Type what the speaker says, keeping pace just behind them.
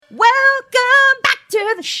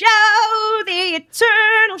the show, the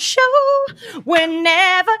eternal show. We're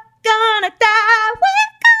never gonna die.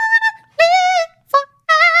 We're gonna live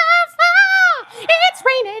forever. It's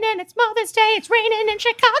raining and it's Mother's Day. It's raining in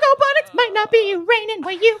Chicago, but it might not be raining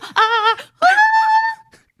where you are.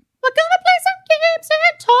 We're gonna play some games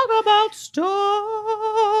and talk about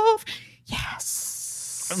stuff.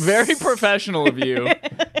 Yes. Very professional of you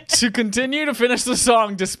to continue to finish the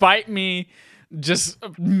song despite me just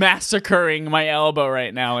massacring my elbow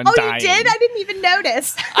right now and dying. Oh, you did? I didn't even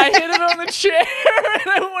notice. I hit it on the chair and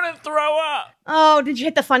I want to throw up. Oh, did you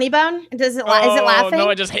hit the funny bone? Is it laughing? No,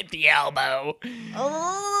 I just hit the elbow.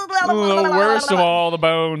 Oh, The worst of all the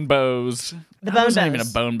bone bows. The bone It's not bows. even a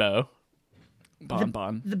bone bow.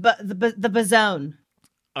 Bon. The bazone.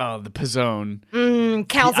 Oh, the pizzone.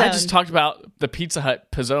 Calzone. I just talked about the Pizza Hut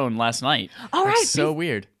pizzone last night. All right, It's so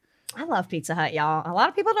weird. I love Pizza Hut, y'all. A lot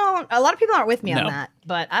of people aren't with me on No. that,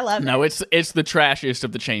 but I love it. No, it's the trashiest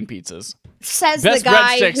of the chain pizzas. Says Best the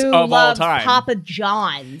guy breadsticks who of all loves time. Papa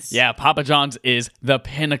John's. Yeah, Papa John's is the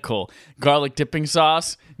pinnacle. Garlic dipping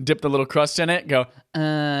sauce, dip the little crust in it, go,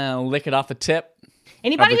 lick it off the tip.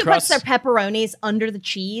 Anybody of who the puts their crust. pepperonis under the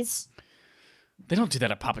cheese? They don't do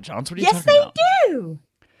that at Papa John's. What are you Yes, talking they about? do.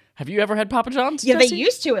 Have you ever had Papa John's? Yeah, Jesse? they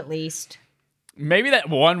used to at least. Maybe that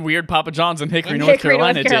one weird Papa John's in Hickory, In North Hickory,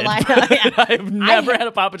 North Carolina Carolina, did. But yeah. I've never had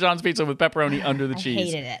a Papa John's pizza with pepperoni under the I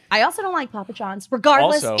cheese. hated it. I also don't like Papa John's.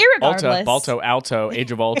 Regardless, Also, irregardless. Alta, Balto, Alto,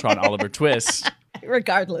 Age of Ultron, Oliver Twist.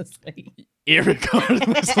 Regardless.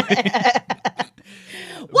 Irregardlessly.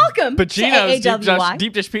 Welcome Pacino's to AAWY.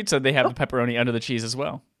 deep dish pizza, they have the pepperoni under the cheese as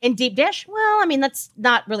well. In deep dish? Well, I mean, that's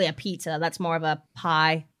not really a pizza. That's more of a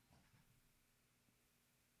pie.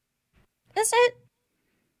 Is it?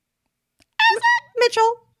 Is it,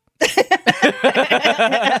 Mitchell?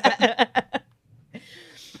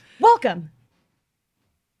 Welcome.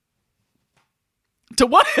 To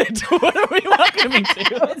what? What are we welcoming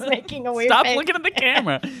to? I was making a weird Stop face. looking at the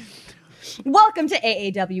camera. Welcome to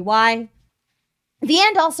AAWY, the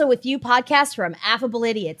And Also With You podcast from Affable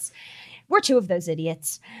Idiots. We're two of those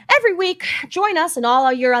idiots. Every week, join us and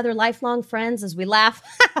all your other lifelong friends as we laugh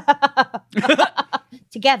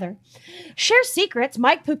together, share secrets,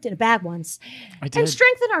 Mike pooped in a bag once, I did. and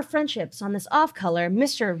strengthen our friendships on this off-color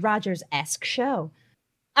Mr. Rogers-esque show.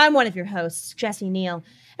 I'm one of your hosts, Jesse Neal,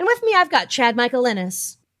 and with me I've got Chad Michael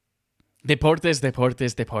Innes. Deportes.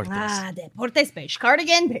 Deportes, beige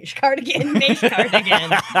cardigan, beige cardigan, beige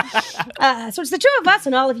cardigan. So it's the two of us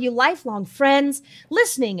and all of you lifelong friends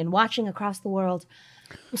listening and watching across the world.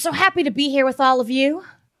 I'm so happy to be here with all of you.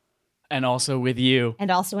 And also with you.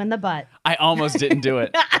 And also in the butt. I almost didn't do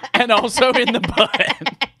it. And also in the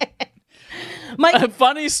butt. Mike, A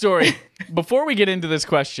funny story. Before we get into this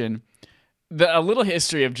question, a little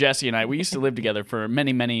history of Jesse and I. We used to live together for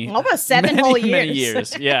many, almost seven whole years. Many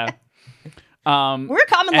years. Yeah. We're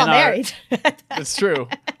common law and married. It's true.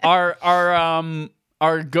 Our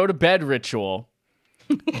go to bed ritual.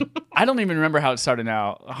 I don't even remember how it started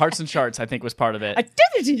now. Hearts and Charts, I think, was part of it.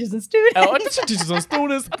 Teachers and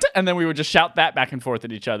students. And then we would just shout that back and forth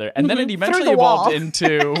at each other. And then it eventually the evolved wall.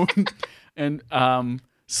 into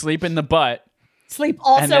sleep in the butt. Sleep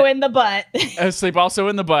also And then- in the butt. Sleep also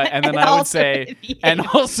in the butt. And then And I would also say, with you. and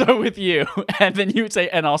also with you. And then you would say,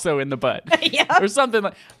 and also in the butt. Yeah. Or something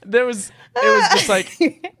like, it was just like,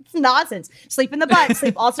 It's nonsense. Sleep in the butt.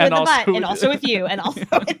 Sleep also And in the also butt. And with- also with you. And also in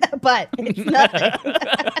the butt. It's nothing.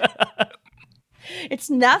 It's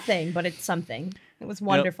nothing, but it's something. It was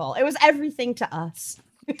wonderful. It was everything to us.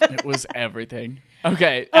 it was everything.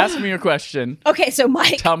 Okay, ask me your question. Okay, so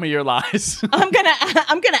Mike, Tell me your lies. I'm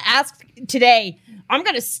gonna ask today. I'm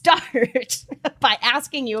gonna start by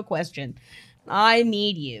asking you a question. I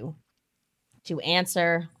need you to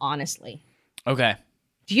answer honestly. Okay.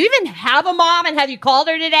 Do you even have a mom, and have you called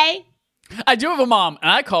her today? I do have a mom,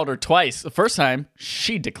 and I called her twice. The first time,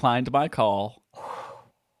 she declined my call.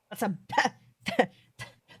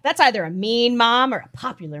 That's either a mean mom or a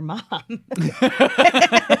popular mom.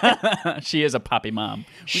 She is a poppy mom.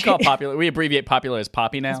 We abbreviate popular as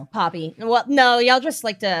poppy now. Poppy. Well, no, y'all just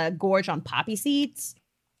like to gorge on poppy seeds.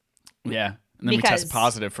 Yeah. And then we Because- test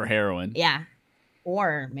positive for heroin. Yeah.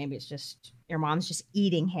 Or maybe it's just your mom's just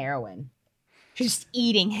eating heroin. She's just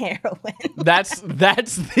eating heroin. That's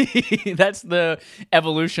the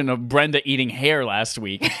evolution of Brenda eating hair last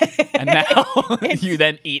week. And now you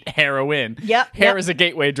then eat heroin. Yep, Hair yep. is a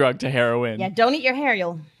gateway drug to heroin. Yeah, don't eat your hair.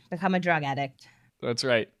 You'll become a drug addict. That's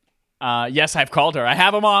right. Yes, I've called her. I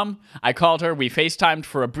have a mom. I called her. We FaceTimed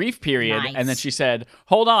for a brief period. Nice. And then she said,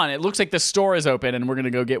 hold on. It looks like the store is open and we're going to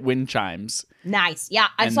go get wind chimes. Nice. Yeah,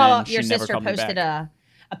 I And saw then your she never sister called me posted back.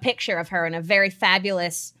 a picture of her in a very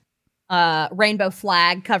fabulous rainbow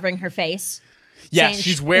flag covering her face. Yeah, saying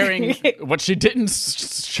she's wearing. What she didn't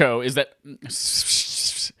show is that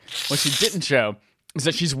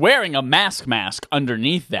she's wearing a mask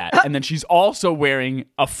underneath that, and then she's also wearing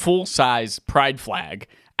a full-size pride flag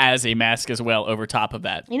as a mask as well over top of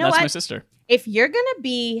that. You know That's what? my sister. If you're gonna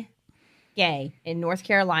be gay in North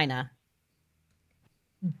Carolina,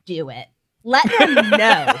 do it. Let them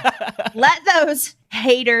know. Let those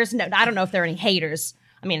haters know. I don't know if there are any haters.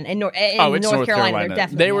 I mean, in North Carolina, there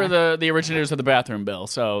definitely They were are. the originators of the bathroom bill,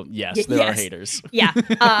 so yes, there are haters. Yeah.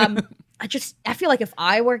 I feel like if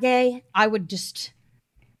I were gay, I would just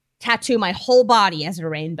tattoo my whole body as a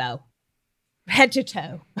rainbow, head to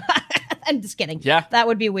toe. I'm just kidding. Yeah. That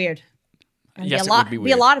would be weird. Yes, it would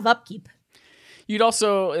be a lot of upkeep. You'd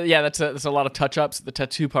also, that's a lot of touch-ups at the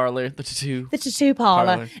tattoo parlor, the tattoo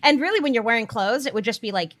parlor. And really, when you're wearing clothes, it would just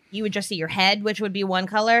be like, you would just see your head, which would be one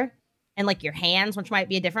color, and like your hands, which might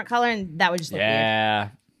be a different color, and that would just look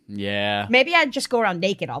weird. Yeah. Maybe I'd just go around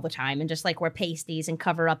naked all the time and just like wear pasties and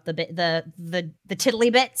cover up the tiddly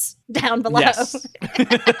bits down below. Yes.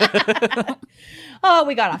 Oh,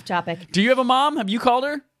 we got off topic. Do you have a mom? Have you called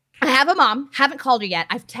her? I have a mom. Haven't called her yet.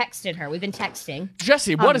 I've texted her. We've been texting.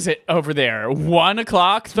 Jesse, what is it over there?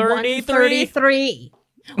 1:33? 1:33.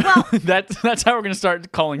 Well, that's how we're gonna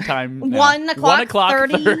start calling time. Now.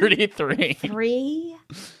 1:33. 3.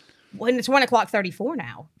 When it's 1:34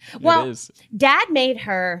 now. Well, it is. Dad made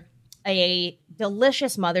her a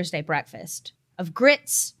delicious Mother's Day breakfast of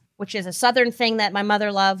grits, which is a Southern thing that my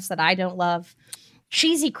mother loves that I don't love,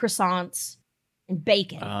 cheesy croissants, and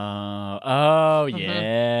bacon.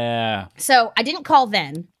 Yeah. So I didn't call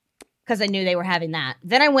then because I knew they were having that.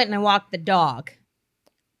 Then I went and I walked the dog,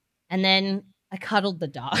 and then I cuddled the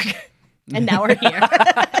dog, and now we're here.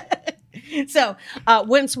 So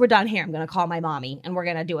once we're done here, I'm going to call my mommy, and we're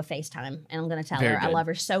going to do a FaceTime, and I'm going to tell her I love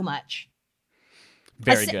her so much.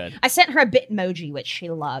 Very good. I sent her a Bitmoji, which she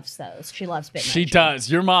loves those. She loves Bitmoji. She does.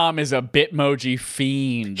 Your mom is a Bitmoji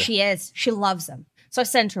fiend. She is. She loves them. So I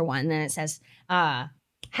sent her one, and then it says,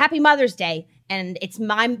 Happy Mother's Day, and it's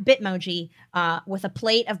my Bitmoji with a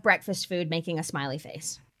plate of breakfast food making a smiley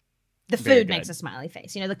face. The food makes a smiley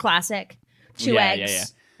face. You know, the classic 2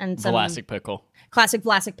 eggs and some Vlasic pickle. Classic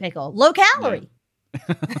Vlasic pickle. Low calorie.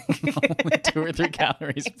 Only 2 or 3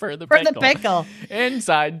 calories for the pickle.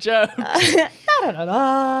 Inside joke.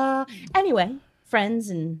 Anyway, friends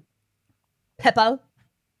and Peppo.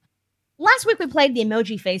 Last week we played the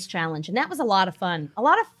Emoji Face Challenge, and that was a lot of fun. A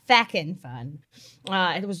lot of feckin' fun.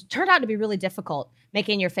 It turned out to be really difficult,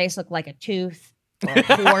 making your face look like a tooth or a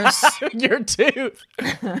horse. Your tooth.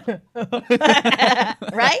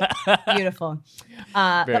 Right? Beautiful.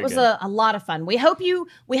 That was a lot of fun. We hope you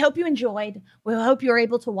enjoyed. We hope you were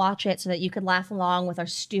able to watch it so that you could laugh along with our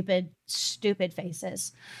stupid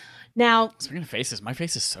faces. Now, speaking of faces, my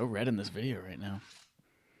face is so red in this video right now.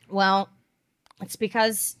 Well, it's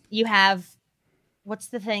because you have, what's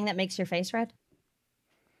the thing that makes your face red?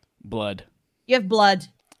 Blood. You have blood.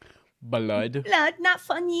 Blood, not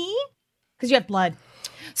funny. Because you have blood.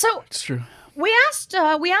 So it's true. We asked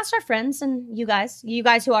our friends and you guys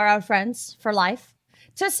who are our friends for life,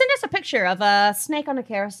 to send us a picture of a snake on a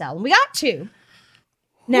carousel. And we got 2.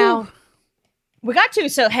 Now, we got 2,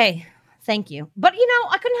 so hey, thank you. But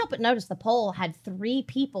I couldn't help but notice the poll had 3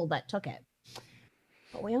 people that took it.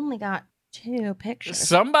 But we only got 2 pictures.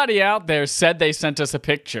 Somebody out there said they sent us a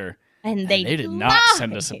picture. And they did not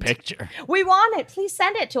send us a picture. We want it. Please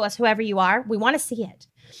send it to us, whoever you are. We want to see it.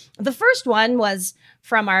 The first one was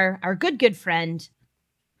from our good friend,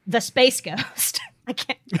 the Space Ghost. I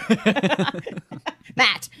can't.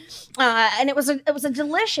 Matt. And it was a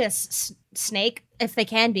delicious snake, if they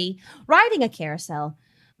can be, riding a carousel,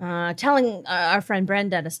 telling our friend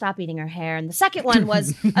Brenda to stop eating her hair. And the second one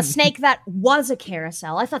was a snake that was a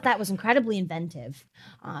carousel. I thought that was incredibly inventive.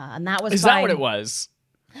 And that was Is that what it was?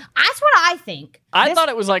 That's what I think. I thought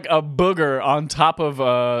it was like a booger on top of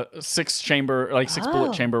a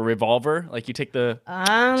 6-bullet chamber revolver. Like you take to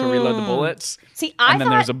reload the bullets. See, and then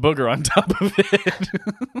there's a booger on top of it.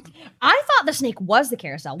 I thought the snake was the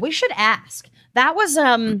carousel. We should ask. That was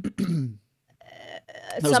somebody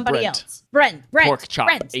Brent. else. Brent. Pork chop.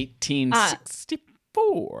 Brent.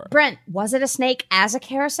 1864. Brent, was it a snake as a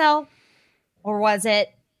carousel, or was it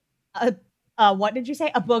what did you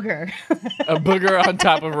say? A booger. A booger on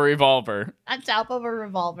top of a revolver. On top of a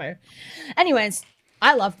revolver. Anyways,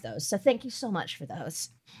 I loved those. So thank you so much for those.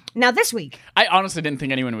 Now this week. I honestly didn't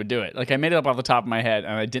think anyone would do it. Like I made it up off the top of my head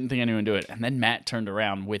and I didn't think anyone would do it. And then Matt turned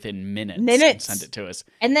around within minutes. And sent it to us.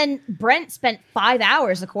 And then Brent spent 5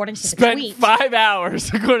 hours according to the tweet. Spent 5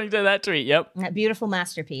 hours according to that tweet. Yep. That beautiful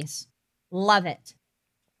masterpiece. Love it.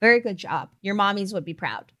 Very good job. Your mommies would be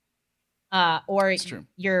proud. Or That's true.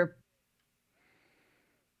 your...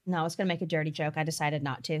 No, I was going to make a dirty joke. I decided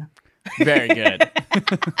not to. Very good.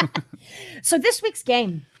 So this week's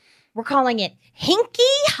game, we're calling it Hinky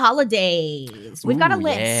Holidays. We've got a Ooh,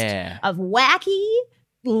 list yeah. of wacky,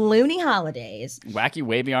 loony holidays. Wacky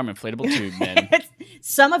wavy arm inflatable tube men.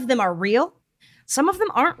 Some of them are real. Some of them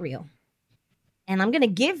aren't real. And I'm going to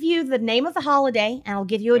give you the name of the holiday, and I'll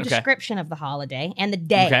give you a description of the holiday and the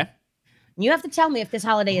day. Okay. And you have to tell me if this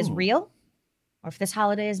holiday is real or if this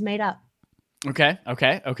holiday is made up. Okay.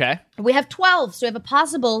 We have 12, so we have a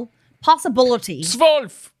possibility.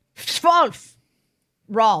 Svolf.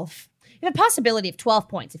 Rolf. You have a possibility of 12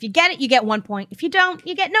 points. If you get it, you get 1 point. If you don't,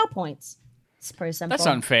 you get no points. It's pretty simple. That's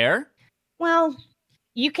unfair. Well,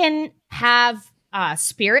 you can have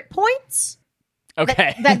spirit points.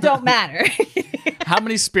 Okay. That don't matter. How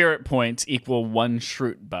many spirit points equal 1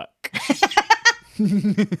 Schrute buck?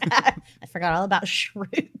 I forgot all about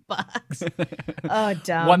Schrute bucks. Oh,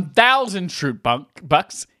 dumb. 1,000 Schrute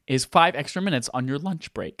bucks is 5 extra minutes on your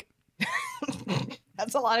lunch break.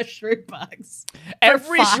 That's a lot of Schrute bucks.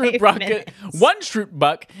 Every Schrute buck, minutes. 1 Schrute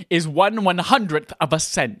buck is 1/100th of a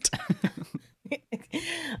cent.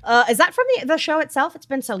 Is that from the show itself? It's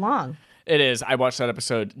been so long. It is. I watched that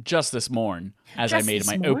episode just this morning as I made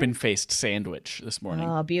my open-faced sandwich this morning.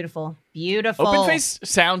 Oh, beautiful. Beautiful. Open-faced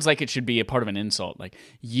sounds like it should be a part of an insult. Like,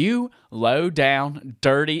 you low-down,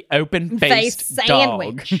 dirty, open-faced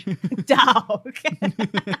sandwich. Dog.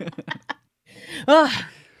 Ugh.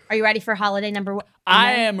 Are you ready for holiday number 1?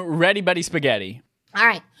 I am ready, buddy spaghetti. All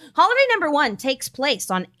right. Holiday number 1 takes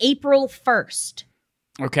place on April 1st.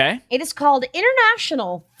 Okay. It is called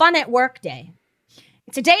International Fun at Work Day.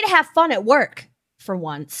 It's a day to have fun at work, for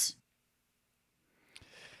once.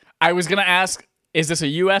 I was going to ask, is this a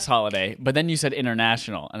U.S. holiday? But then you said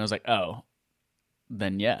international. And I was like, oh,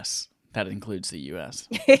 then yes, that includes the U.S.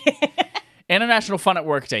 International Fun at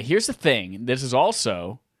Work Day. Here's the thing. This is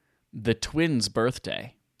also the twins'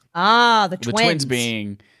 birthday. Ah, the twins. The twins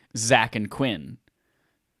being Zach and Quinn.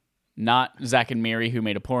 Not Zach and Mary, who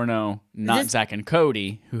made a porno. Not Zach and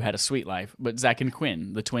Cody, who had a sweet life. But Zach and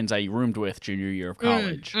Quinn, the twins I roomed with junior year of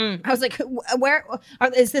college. I was like,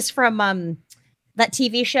 is this from that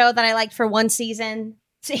TV show that I liked for one season?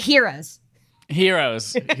 Heroes. Hiro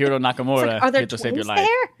Nakamura. Like, are there Hito twins saved your life.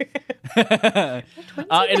 there?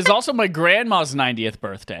 It is also my grandma's 90th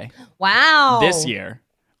birthday. Wow. This year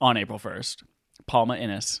on April 1st. Palma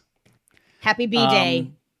Innes. Happy B-Day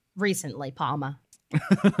recently, Palma.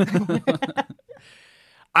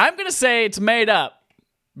 I'm going to say it's made up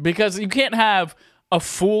because you can't have a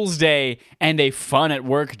Fool's Day and a Fun at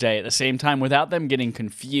Work Day at the same time without them getting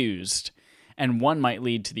confused. And one might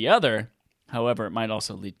lead to the other. However, it might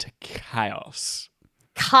also lead to chaos.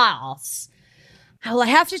 Chaos. Well, I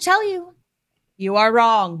have to tell you, you are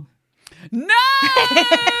wrong. No!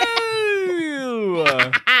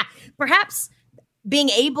 Perhaps being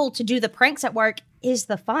able to do the pranks at work is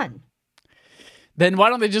the fun. Then why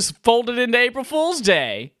don't they just fold it into April Fool's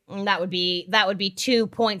Day? That would be 2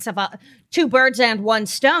 points of 2 birds and 1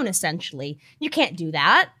 stone, essentially. You can't do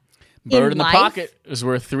that. Bird in the pocket is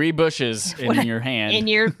worth 3 bushes in your hand. In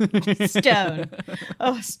your stone.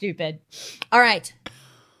 Oh, stupid. All right.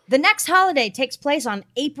 The next holiday takes place on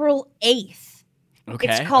April 8th. Okay.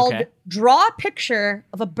 It's called Draw a Picture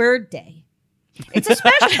of a Bird Day. It's a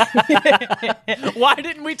special... Why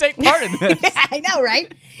didn't we take part in this? Yeah, I know,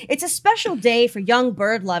 right? It's a special day for young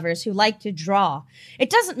bird lovers who like to draw. It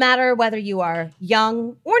doesn't matter whether you are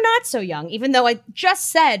young or not so young, even though I just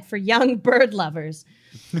said for young bird lovers.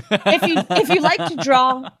 If you like to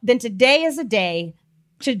draw, then today is a day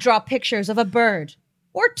to draw pictures of a bird,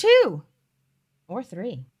 or 2, or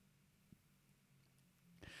 3.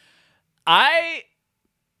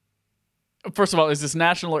 First of all, is this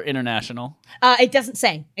national or international? It doesn't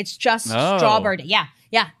say. It's just Draw Bird Day.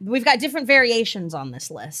 Yeah. We've got different variations on this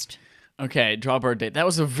list. Okay, Draw Bird Day. That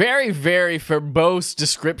was a very, very verbose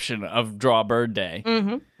description of Draw Bird Day.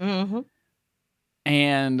 Mm-hmm. Mm-hmm.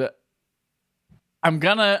 And I'm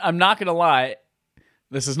not gonna lie.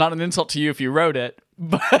 This is not an insult to you if you wrote it,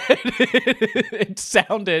 but it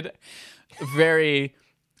sounded very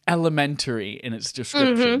elementary in its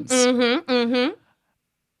descriptions. Mm-hmm. Mm-hmm.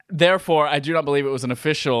 Therefore, I do not believe it was an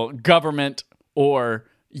official government or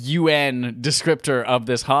UN descriptor of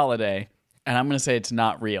this holiday. And I'm going to say it's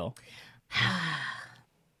not real.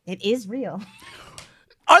 It is real.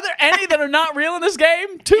 Are there any that are not real in this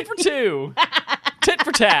game? 2 for 2. Tit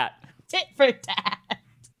for tat. Tit for tat.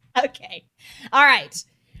 Okay. All right.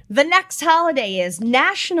 The next holiday is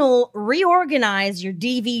National Reorganize Your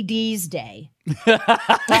DVDs Day.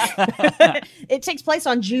 It takes place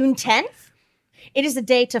on June 10th. It is a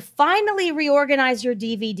day to finally reorganize your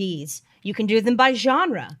DVDs. You can do them by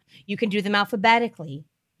genre. You can do them alphabetically.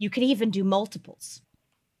 You can even do multiples.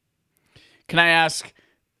 Can I ask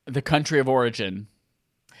the country of origin?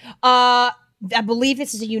 I believe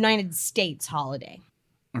this is a United States holiday.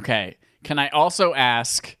 Okay. Can I also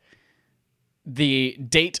ask the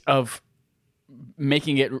date of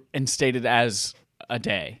making it instated as a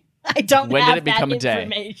day? I don't When have did it become that a day?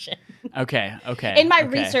 information. Okay. In my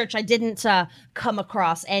okay. research, I didn't come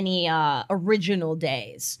across any original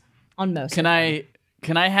days on most. Can I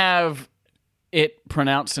have it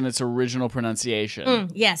pronounced in its original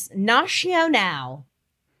pronunciation? Yes, Nacional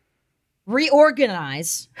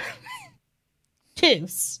Reorganize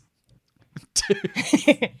Tus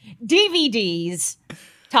DVDs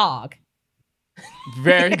Tog.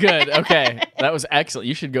 Very good. Okay. That was excellent.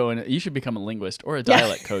 You should you should become a linguist or a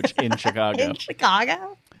dialect coach in Chicago. In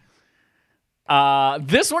Chicago?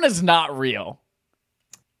 This one is not real.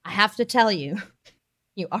 I have to tell you,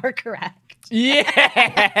 you are correct. Yeah.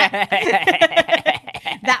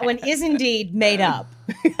 That one is indeed made up.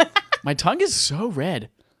 My tongue is so red.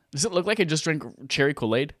 Does it look like I just drank cherry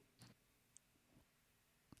Kool-Aid?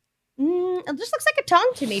 It just looks like a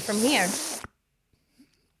tongue to me from here.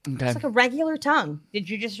 Okay. It's like a regular tongue. Did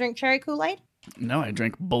you just drink cherry Kool-Aid? No, I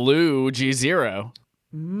drank Blue G0.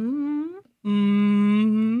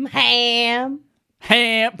 Ham.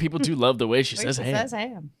 Ham. People do love the way she says It ham. says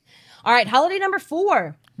ham. All right, holiday number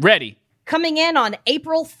 4. Ready. Coming in on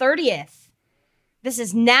April 30th. This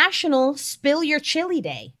is National Spill Your Chili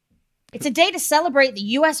Day. It's a day to celebrate the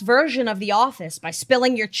U.S. version of The Office by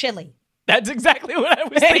spilling your chili. That's exactly what I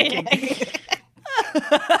was thinking.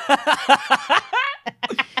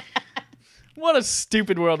 What a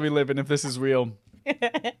stupid world we live in if this is real.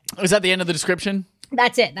 Is that the end of the description?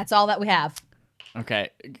 That's it. That's all that we have. Okay.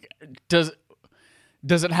 Does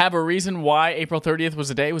it have a reason why April 30th was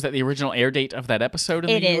the day? Was that the original air date of that episode in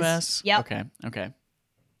It the is. U.S.? Yep. Okay.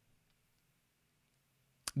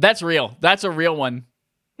 That's real. That's a real one.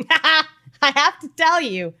 I have to tell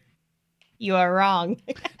you, you are wrong.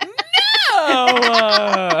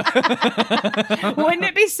 Oh! Wouldn't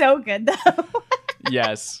it be so good, though,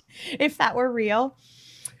 Yes. if that were real?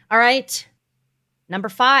 All right. Number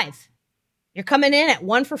 5. You're coming in at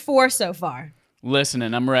 1 for 4 so far.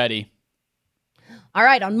 Listening. I'm ready. All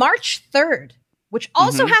right. On March 3rd, which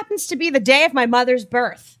also happens to be the day of my mother's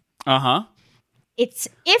birth, Uh-huh. it's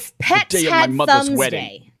If Pets day of my Had mother's Thumbs wedding.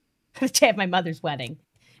 Day. The day of my mother's wedding.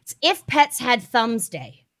 It's If Pets Had Thumbs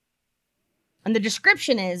Day. And the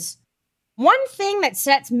description is, one thing that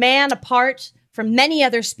sets man apart from many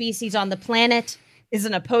other species on the planet is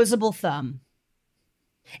an opposable thumb.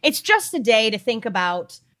 It's just a day to think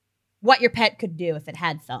about what your pet could do if it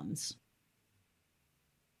had thumbs.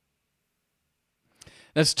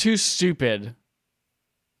 That's too stupid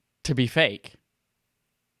to be fake.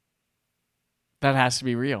 That has to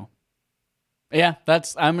be real. Yeah,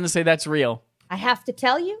 I'm going to say that's real. I have to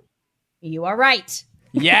tell you, you are right.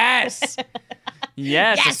 Yes.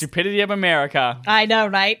 Yes, the Yes. stupidity of America. I know,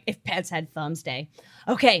 right? If Pets Had Thumbs Day.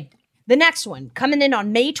 Okay, the next one, coming in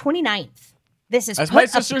on May 29th. This is That's my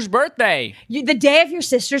sister's birthday. the day of your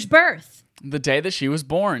sister's birth. The day that she was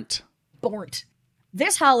born. Born.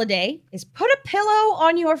 This holiday is Put a Pillow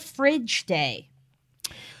on Your Fridge Day.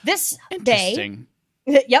 This day, Interesting.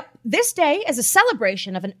 yep, this day is a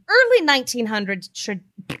celebration of an early 1900s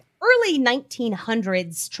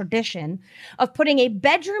tradition of putting a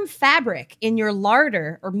bedroom fabric in your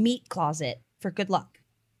larder or meat closet for good luck.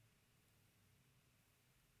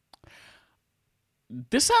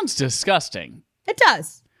 This sounds disgusting. It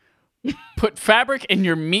does. Put fabric in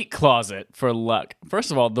your meat closet for luck. First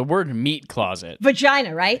of all, the word meat closet.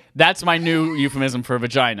 Vagina, right? That's my new euphemism for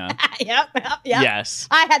vagina. Yep. Yes.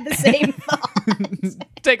 I had the same thought.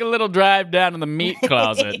 Take a little drive down to the meat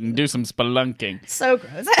closet and do some spelunking. So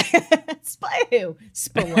gross.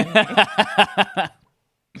 Spelunking.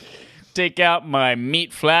 Take out my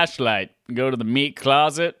meat flashlight. Go to the meat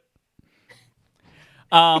closet.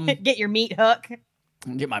 Get your meat hook.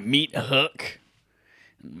 Get my meat hook.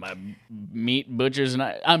 My meat butchers and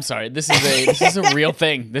I'm sorry. This is a real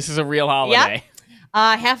thing. This is a real holiday.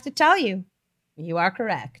 I have to tell you, you are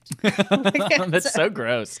correct. That's so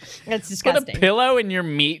gross. It's Put disgusting. a pillow in your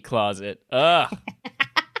meat closet. Ugh.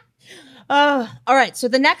 All right. So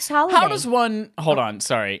the next holiday. How does one? Hold on.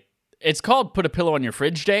 Sorry. It's called Put a Pillow on Your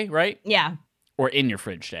Fridge Day, right? Yeah, Or in your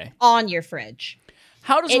fridge day. on your fridge.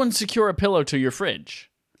 How does one secure a pillow to your fridge?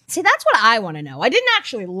 See, that's what I want to know. I didn't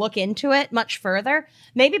actually look into it much further.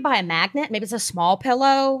 Maybe by a magnet. Maybe it's a small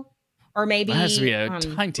pillow. Or maybe... It has to be a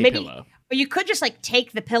tiny pillow. Or you could just like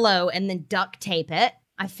take the pillow and then duct tape it,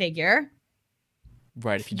 I figure.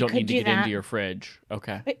 Right, if you don't need to get into your fridge.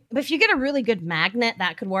 Okay. But if you get a really good magnet,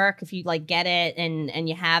 that could work. If you like get it and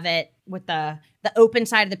you have it with the open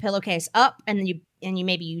side of the pillowcase up, and then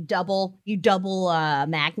you double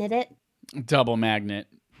magnet it. Double magnet.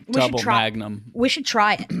 Double magnum. We should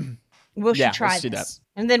try it. We should try let's this. do that.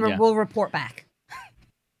 And then we'll report back.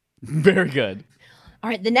 Very good. All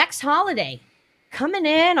right, the next holiday coming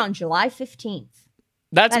in on July 15th.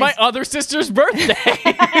 That's my other sister's birthday.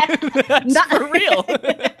 That's for real.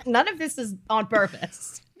 None of this is on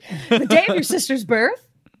purpose. The day of your sister's birth?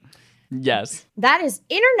 Yes. That is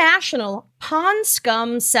International Pond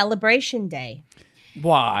Scum Celebration Day.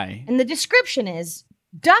 Why? And the description is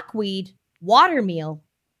duckweed, watermeal,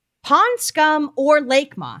 pond scum, or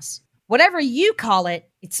lake moss. Whatever you call it,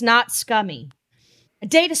 it's not scummy. A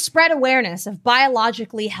day to spread awareness of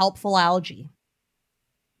biologically helpful algae.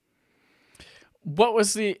 What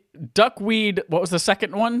was the duckweed? What was the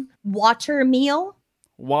second one? Watermeal.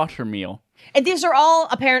 Watermeal. And these are all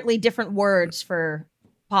apparently different words for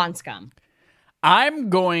pond scum. I'm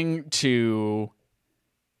going to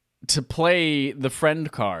play the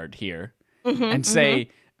friend card here and say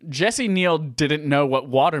Jesse Neal didn't know what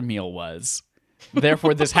watermeal was.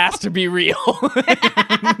 Therefore, this has to be real.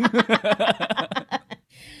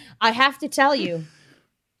 I have to tell you,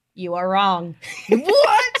 you are wrong.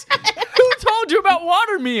 What? Who told you about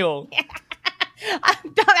watermeal?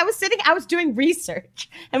 I was doing research,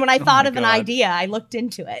 and when I thought of an idea, I looked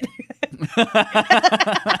into it.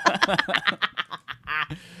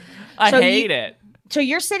 I hate it. So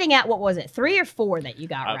you're sitting at, what was it, 3 or 4 that you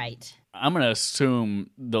got right? I'm going to assume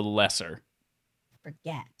the lesser.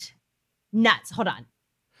 Forget. Nuts. Hold on.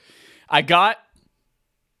 I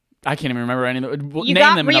can't even remember any of them. You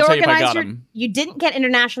Name them and I'll tell you if I got them. You didn't get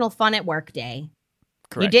International Fun at Work Day.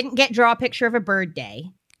 Correct. You didn't get Draw a Picture of a Bird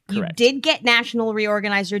Day. Correct. You did get National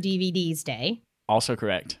Reorganize Your DVDs Day. Also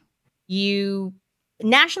correct.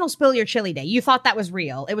 National Spill Your Chili Day. You thought that was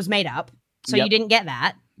real. It was made up. So you didn't get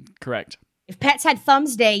that. Correct. If Pets Had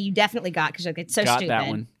Thumbs Day, you definitely got because it's so stupid. Got that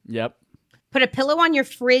one. Yep. Put a Pillow on Your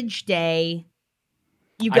Fridge Day.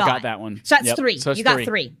 I got that one. So that's 3. So you got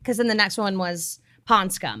 3 because then the next one was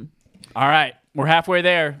Pond Scum. All right. We're halfway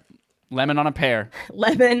there. Lemon on a pear.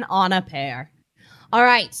 Lemon on a pear. All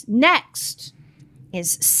right. Next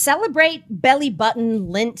is Celebrate Belly Button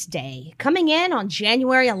Lint Day, coming in on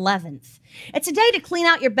January 11th. It's a day to clean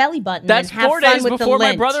out your belly button That's and have 4 fun days with before the my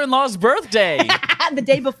lint. brother-in-law's birthday. The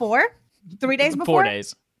day before? 3 days before? 4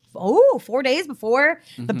 days. Oh, 4 days before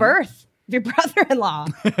the birth of your brother-in-law.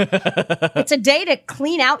 It's a day to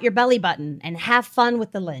clean out your belly button and have fun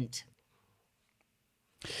with the lint.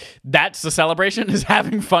 That's the celebration, is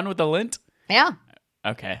having fun with the lint? Yeah.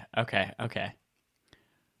 Okay.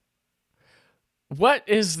 What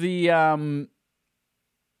is the,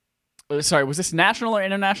 sorry, was this national or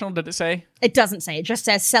international, did it say? It doesn't say. It just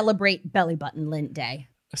says Celebrate Belly Button Lint Day.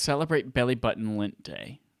 Celebrate Belly Button Lint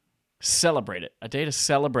Day. Celebrate it. A day to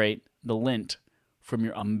celebrate the lint from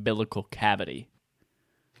your umbilical cavity.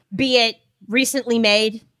 Be it recently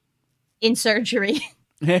made, in surgery,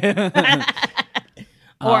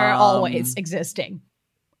 or always existing.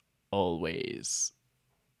 Always.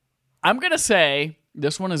 I'm going to say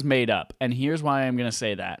this one is made up, and here's why I'm going to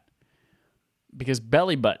say that. Because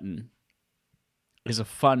belly button is a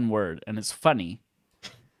fun word, and it's funny.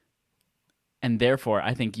 And therefore,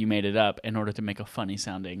 I think you made it up in order to make a funny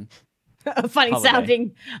sounding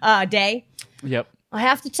sounding day. Yep. I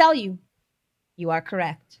have to tell you, you are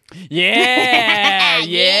correct. Yeah!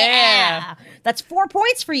 Yeah! That's 4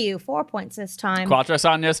 points for you. 4 points this time. Cuatro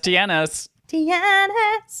años tienes.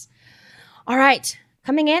 Tienes. All right.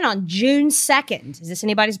 Coming in on June 2nd. Is this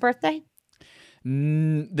anybody's birthday?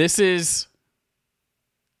 This is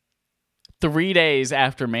 3 days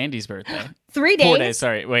after Mandy's birthday. 3 days? 4 days,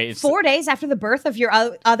 sorry. Wait. 4 days after the birth of your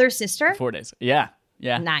other sister? 4 days. Yeah.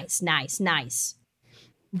 Nice.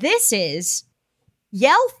 This is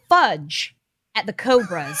Yell Fudge at the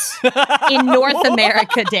Cobras in North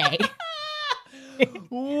America Day.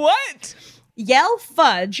 What? Yell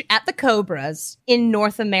Fudge at the Cobras in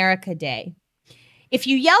North America Day. If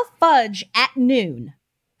you yell fudge at noon,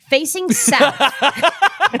 facing south,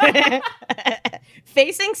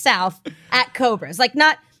 at Cobras, like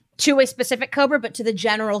not to a specific Cobra, but to the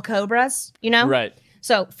general Cobras, you know? Right.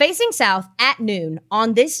 So facing south at noon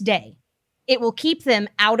on this day, it will keep them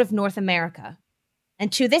out of North America.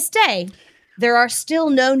 And to this day, There are still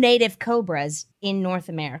no native cobras in North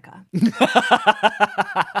America.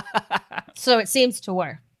 So it seems to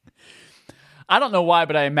work. I don't know why,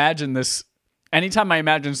 but I imagine this. Anytime I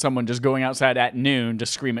imagine someone just going outside at noon to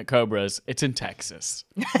scream at cobras, it's in Texas.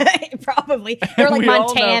 Probably. Or like We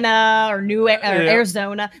all Montana or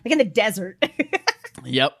Arizona, like in the desert.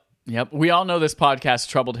 Yep. We all know this podcast's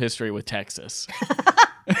troubled history with Texas.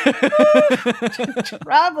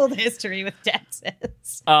 Troubled history with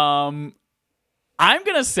Texas. I'm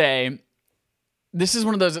gonna say this is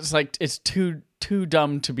one of those. It's like it's too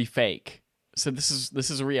dumb to be fake. So this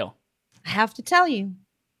is real. I have to tell you,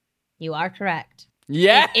 you are correct.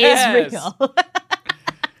 Yes, It is real.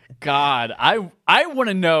 God, I want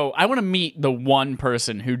to know. I want to meet the one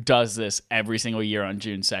person who does this every single year on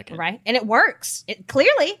June 2nd. Right, and it works.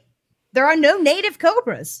 Clearly, there are no native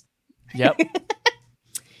cobras. Yep.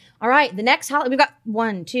 All right, the next holiday, we've got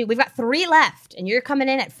 1, 2, we've got 3 left, and you're coming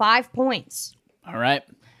in at 5 points. All right.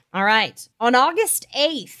 All right, on August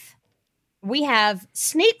 8th, we have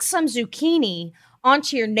Sneak Some Zucchini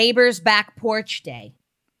Onto Your Neighbor's Back Porch Day.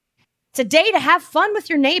 It's a day to have fun with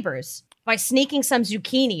your neighbors by sneaking some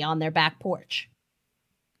zucchini on their back porch.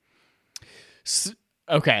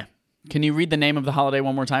 Okay. Can you read the name of the holiday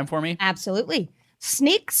one more time for me? Absolutely.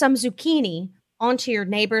 Sneak some zucchini onto your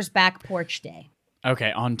neighbor's back porch day.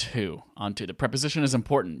 Okay, onto. The preposition is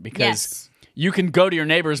important because Yes. you can go to your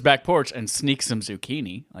neighbor's back porch and sneak some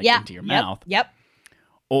zucchini into your mouth. Yep.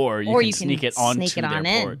 Or you can sneak it onto sneak it their on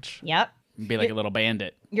in. porch. Yep. Be like a little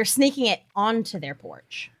bandit. You're sneaking it onto their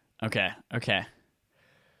porch. Okay.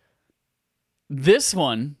 This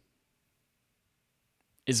one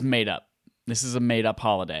is made up. This is a made up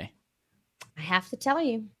holiday. I have to tell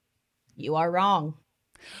you, you are wrong.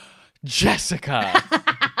 Jessica!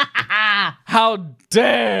 How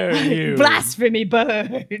dare you! Blasphemy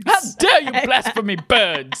birds. How dare you blasphemy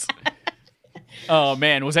birds! Oh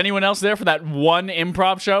man, was anyone else there for that one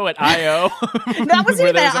improv show at I.O.? That wasn't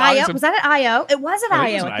even at I.O. Was that at I.O.? It was at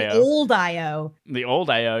I.O. At the old I.O. The old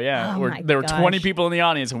I.O., yeah. Oh, Where my there were 20 gosh. people in the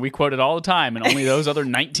audience, and we quote it all the time, and only those other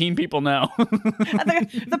 19 people know.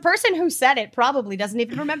 The person who said it probably doesn't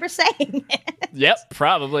even remember saying it. Yep,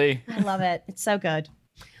 probably. I love it. It's so good.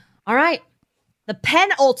 All right. The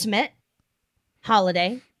penultimate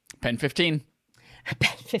holiday, Pen 15.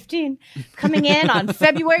 Pen 15, coming in on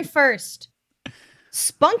February 1st.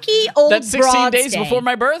 Spunky Old That's 16 Broads days Day. before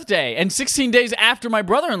my birthday, and 16 days after my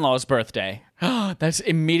brother-in-law's birthday. That's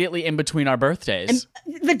immediately in between our birthdays.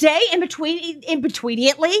 The day in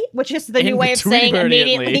betweeniately, which is the new way of saying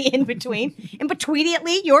In-between-immediately. immediately in between. In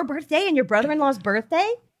betweeniately, your birthday and your brother-in-law's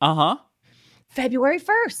birthday, Uh-huh. February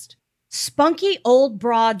 1st. Spunky Old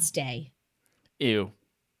Broads Day. Ew.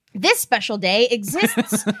 This special day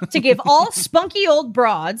exists to give all spunky old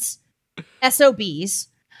broads, SOBs,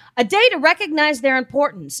 a day to recognize their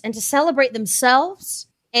importance and to celebrate themselves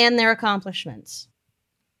and their accomplishments.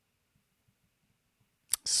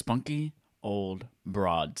 Spunky Old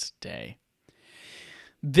Broads Day.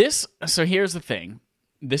 So here's the thing.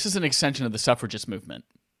 This is an extension of the suffragist movement.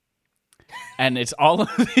 And it's all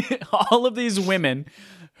of these women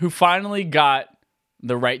who finally got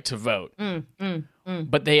the right to vote.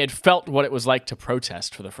 But they had felt what it was like to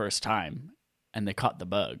protest for the first time, and they caught the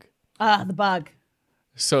bug. The bug.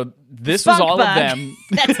 So this Spunk was all bug. of them.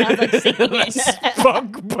 That sounds like singing. The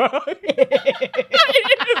spunk bug.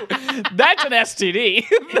 Ew. That's an STD.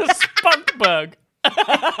 The spunk bug.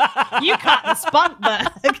 You caught the spunk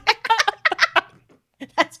bug.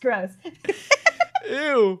 That's gross.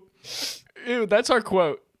 Ew. That's our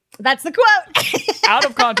quote. That's the quote. Out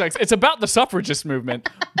of context. It's about the suffragist movement,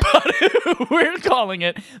 but we're calling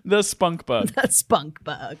it the spunk bug. The spunk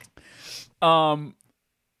bug.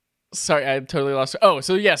 Sorry, I totally lost. Oh,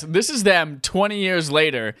 so yes, this is them 20 years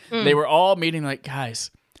later. They were all meeting like,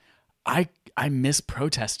 guys, I miss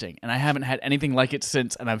protesting, and I haven't had anything like it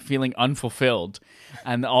since, and I'm feeling unfulfilled.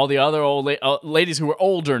 And all the other old ladies who are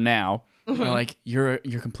older now are like, you're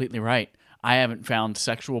completely right. I haven't found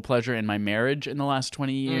sexual pleasure in my marriage in the last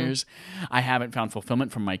 20 years. I haven't found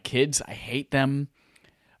fulfillment from my kids. I hate them.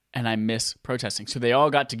 And I miss protesting. So they all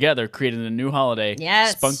got together, created a new holiday.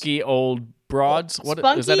 Yes. Spunky Old Broads. What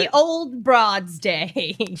is that? Spunky Old Broads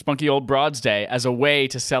Day. Spunky Old Broads Day as a way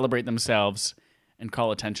to celebrate themselves and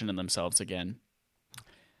call attention to themselves again.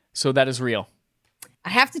 So that is real. I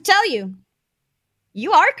have to tell you,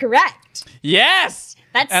 you are correct. Yes!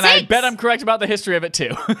 That's and 6. I bet I'm correct about the history of it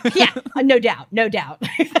too. Yeah, no doubt.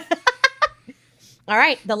 All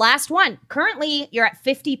right, the last one. Currently, you're at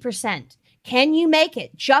 50%. Can you make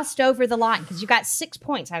it just over the line? Because you got 6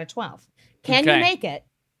 points out of 12. Can you Okay. make it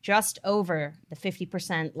just over the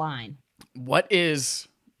 50% line? What is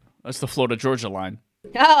That's the Florida-Georgia line.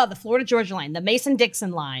 Oh, the Florida-Georgia line, the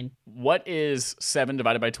Mason-Dixon line. What is 7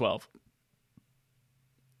 divided by 12?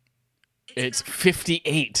 It's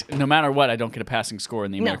 58. No matter what, I don't get a passing score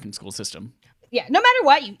in the American school system. Yeah, no matter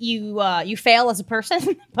what, you fail as a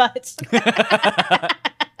person, but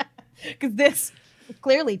because this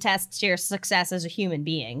clearly tests your success as a human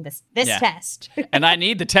being. This test, and I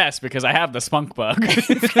need the test because I have the spunk bug.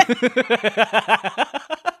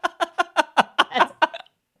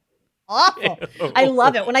 Awful. I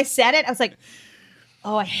love it. When I said it, I was like,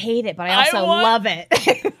 "Oh, I hate it," but I also love it.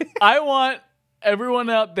 I want everyone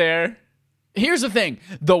out there. Here's the thing.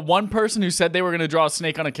 The one person who said they were going to draw a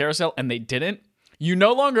snake on a carousel and they didn't, you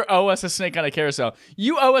no longer owe us a snake on a carousel.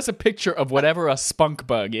 You owe us a picture of whatever a spunk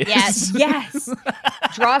bug is. Yes.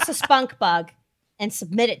 Draw us a spunk bug and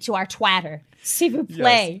submit it to our Twatter. S'il vous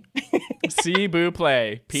plaît. Yes. S'il vous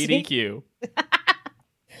plaît. PDQ.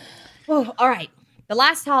 Oh, all right. The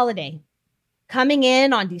last holiday coming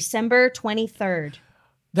in on December 23rd.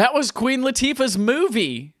 That was Queen Latifah's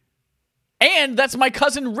movie. And that's my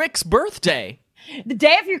cousin Rick's birthday. The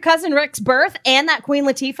day of your cousin Rick's birth and that Queen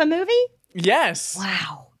Latifah movie? Yes.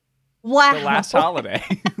 Wow. The last holiday.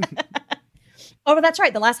 Oh, that's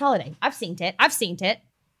right. The last holiday. I've seen it.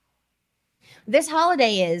 This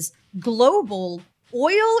holiday is Global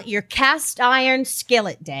Oil Your Cast Iron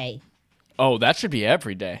Skillet Day. Oh, that should be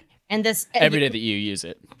every day. And this every day that you use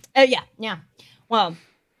it. Yeah. Well,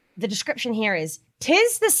 the description here is,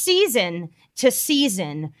 'tis the season to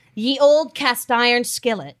season ye old cast iron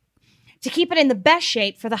skillet, to keep it in the best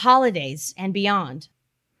shape for the holidays and beyond.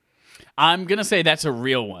 I'm going to say that's a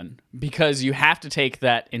real one, because you have to take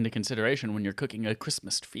that into consideration when you're cooking a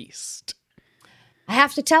Christmas feast. I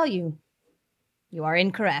have to tell you, you are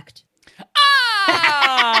incorrect.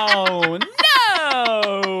 Oh,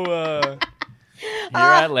 no! Here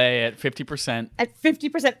I lay at 50%. At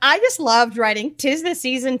 50%. I just loved writing, 'tis the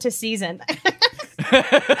season to season.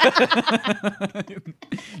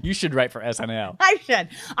 You should write for SNL. I should.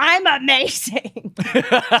 I'm amazing.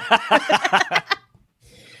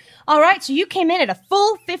 All right, so you came in at a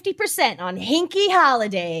full 50% on Hinky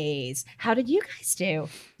Holidays. How did you guys do?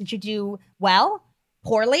 Did you do well?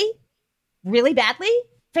 Poorly? Really badly?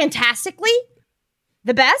 Fantastically?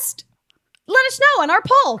 The best? Let us know on our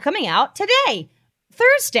poll coming out today,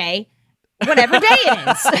 Thursday, whatever day it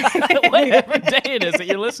is. Whatever day it is that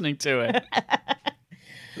you're listening to it.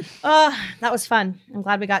 That was fun. I'm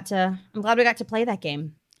glad we got to play that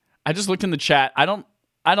game. I just looked in the chat. I don't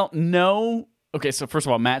know. Okay, so first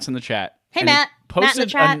of all, Matt's in the chat. Hey, Matt. Posted Matt in the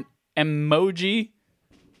chat. an emoji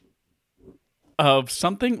of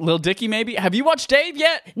something. Lil Dicky, maybe? Have you watched Dave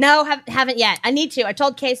yet? No, haven't yet. I need to. I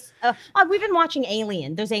told Case, we've been watching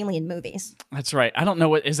Alien, those Alien movies. That's right. I don't know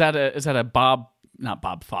what is that a Bob, not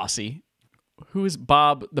Bob Fosse. Who is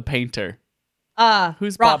Bob the painter?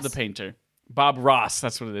 Who's Ross. Bob the painter? Bob Ross,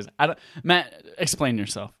 that's what it is. Matt, explain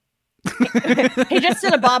yourself. He just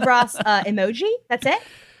did a Bob Ross emoji. That's it?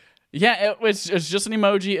 Yeah, it's just an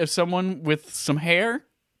emoji of someone with some hair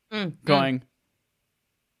going.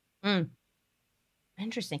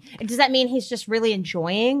 Interesting. Does that mean he's just really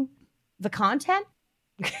enjoying the content?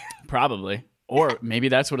 Probably. Or maybe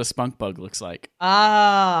that's what a spunk bug looks like.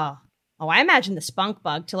 Oh, I imagine the spunk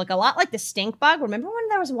bug to look a lot like the stink bug. Remember when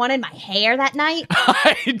there was one in my hair that night?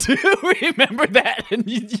 I do remember that, and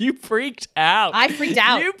you freaked out. I freaked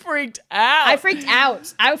out. You freaked out. I freaked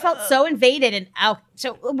out. I felt so invaded and out.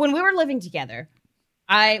 So when we were living together,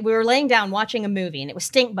 we were laying down watching a movie, and it was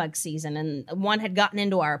stink bug season, and one had gotten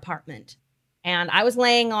into our apartment. And I was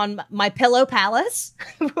laying on my pillow palace,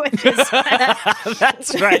 which is...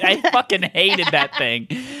 That's right. I fucking hated that thing.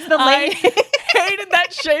 I hated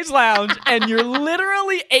that chaise lounge, and you're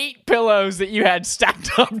literally 8 pillows that you had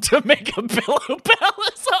stacked up to make a pillow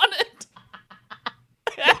palace on it.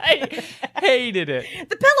 I hated it.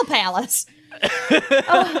 The pillow palace.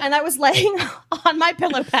 And I was laying on my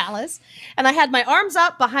pillow palace, and I had my arms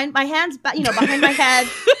up behind my hands, behind my head,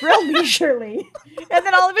 real leisurely. And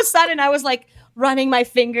then all of a sudden, I was like running my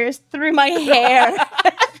fingers through my hair, and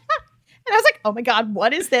I was like, "Oh my god,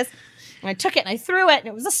 what is this?" And I took it and I threw it, and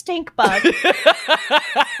it was a stink bug.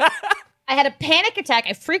 I had a panic attack.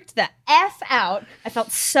 I freaked the F out. I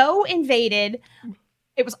felt so invaded.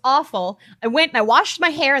 It was awful. I went and I washed my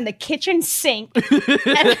hair in the kitchen sink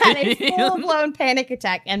and had a full-blown panic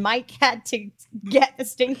attack. And Mike had to get the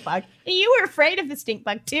stink bug. And you were afraid of the stink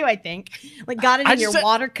bug too, I think. Like got it in your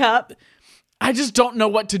water cup. I just don't know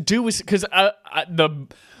what to do with it, because the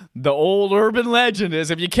old urban legend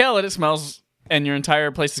is if you kill it, it smells, and your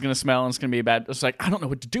entire place is going to smell, and it's going to be bad. It's like, I don't know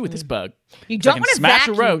what to do with this bug. You don't want to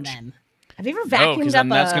vacuum them. Have you ever vacuumed up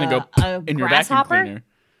that's going to go in your vacuum cleaner.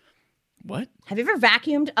 What? Have you ever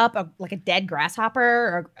vacuumed up a dead grasshopper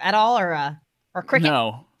or at all, or a cricket?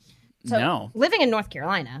 No. So, no. Living in North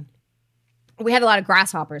Carolina, we had a lot of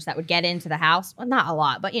grasshoppers that would get into the house. Well, not a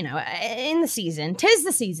lot, but in the season, 'tis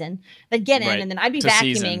the season, they'd get in, Right. and then I'd be To vacuuming,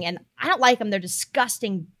 season. and I don't like them. They're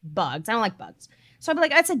disgusting bugs. I don't like bugs. So I'd be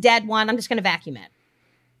like, that's a dead one. I'm just going to vacuum it.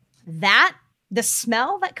 The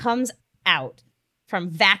smell that comes out from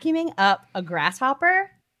vacuuming up a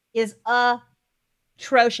grasshopper is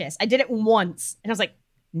atrocious. I did it once, and I was like,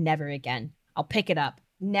 never again. I'll pick it up.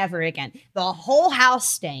 Never again. The whole house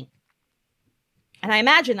stank. And I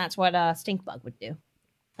imagine that's what a stink bug would do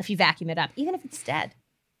if you vacuum it up, even if it's dead.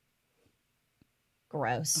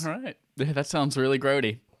 Gross. All right. That sounds really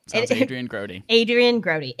grody. Sounds Adrian Grody. Adrian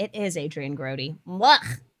Grody. It is Adrian Grody. Mwah.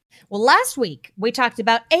 Well, last week we talked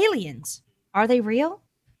about aliens. Are they real?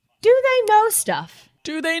 Do they know stuff?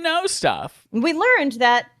 Do they know stuff? We learned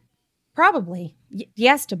that probably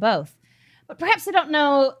yes to both. But perhaps they don't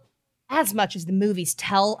know as much as the movies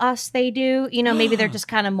tell us they do. Maybe they're just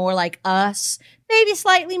kind of more like us. Maybe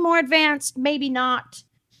slightly more advanced, maybe not.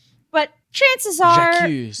 But chances are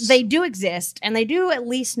J'accuse. they do exist, and they do at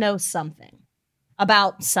least know something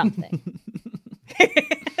about something.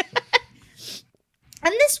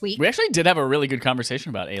 And this week, We actually did have a really good conversation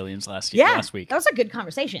about aliens last week. that was a good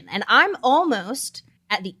conversation. And I'm almost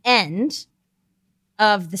at the end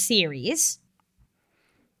of the series.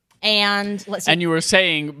 And let's see. And you were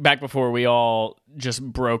saying back before we all just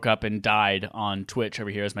broke up and died on Twitch over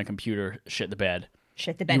here as my computer shit the bed.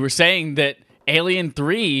 Shit the bed. You were saying that Alien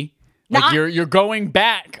 3, No, you're going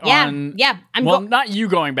back on... Yeah. Not you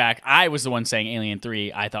going back. I was the one saying Alien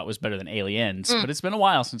 3 I thought was better than Aliens, but it's been a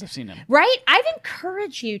while since I've seen them. Right? I'd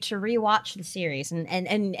encourage you to rewatch the series and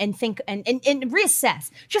think and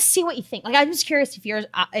reassess. Just see what you think. Like, I'm just curious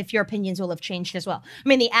if your opinions will have changed as well. I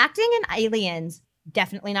mean, the acting in Aliens,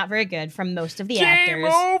 definitely not very good from most of the Game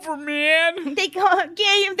actors. over, man! They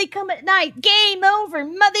come at night. Game over.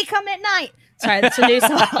 They come at night. Sorry, that's a new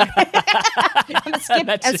song. I'm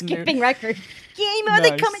That's a skipping new- record. Game over.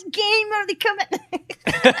 They Nice. come at game over. They come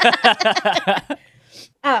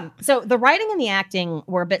at. So the writing and the acting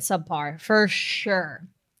were a bit subpar for sure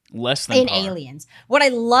Less than in par. Aliens. What I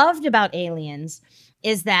loved about Aliens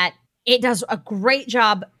is that it does a great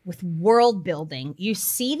job with world building. You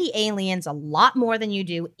see the aliens a lot more than you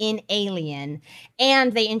do in Alien,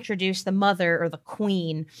 and they introduce the mother or the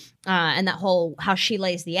queen, and that whole how she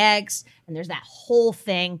lays the eggs, and there's that whole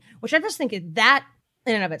thing, which I just think that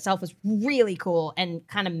in and of itself was really cool and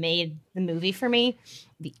kind of made the movie for me.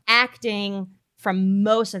 The acting from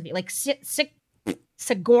most of it, like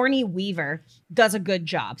Sigourney Weaver does a good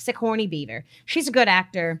job. Sigourney Beaver, she's a good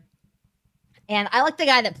actor. And I like the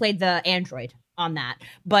guy that played the android on that.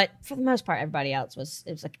 But for the most part, everybody else was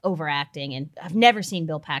like overacting. And I've never seen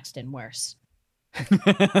Bill Paxton worse.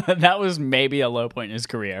 That was maybe a low point in his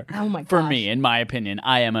career. Oh my gosh. For me, in my opinion,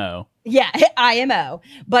 IMO. Yeah, IMO.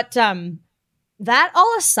 But that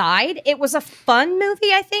all aside, it was a fun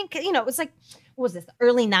movie, I think. It was like, what was this? The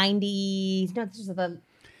early 90s? No, this was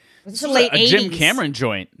the late 80s. A Jim Cameron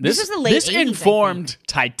joint. This was the late 80s, I think. informed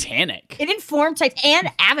Titanic. It informed and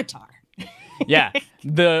Avatar. Yeah.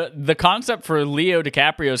 The concept for Leo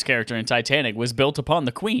DiCaprio's character in Titanic was built upon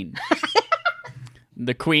the Queen.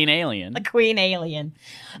 The Queen alien. The Queen alien.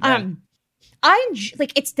 Yeah.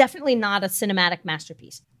 It's definitely not a cinematic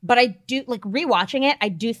masterpiece, but I do like rewatching it. I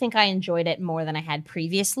do think I enjoyed it more than I had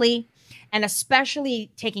previously, and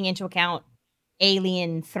especially taking into account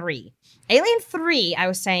Alien 3. Alien 3, I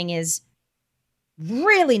was saying, is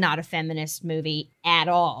really not a feminist movie at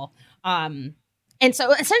all. And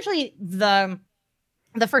so essentially the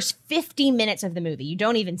first 50 minutes of the movie, you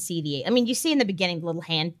don't even see you see in the beginning the little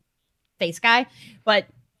hand face guy, but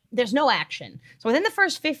there's no action. So within the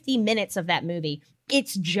first 50 minutes of that movie,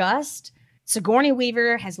 it's just Sigourney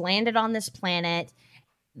Weaver has landed on this planet,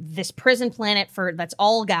 this prison planet that's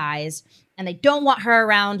all guys, and they don't want her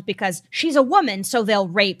around because she's a woman, so they'll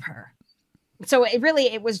rape her. So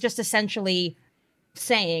it was just essentially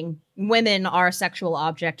saying women are a sexual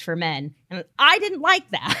object for men. And I didn't like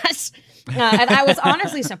that. And I was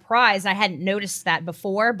honestly surprised. I hadn't noticed that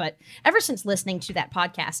before, but ever since listening to that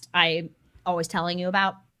podcast I'm always telling you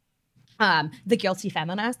about, The Guilty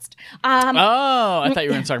Feminist. I thought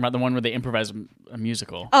you were talking about the one where they improvise a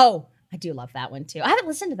musical. Oh, I do love that one too. I haven't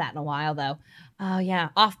listened to that in a while though. Oh yeah,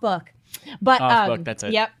 off book. But Off book, that's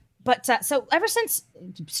it. Yep. But so ever since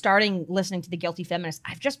starting listening to The Guilty Feminist,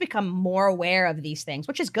 I've just become more aware of these things,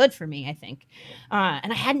 which is good for me, I think.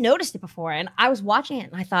 And I hadn't noticed it before. And I was watching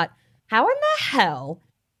it and I thought, how in the hell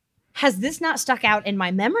has this not stuck out in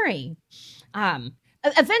my memory?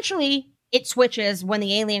 Eventually, it switches when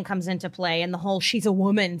the alien comes into play, and the whole she's a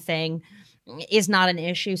woman thing is not an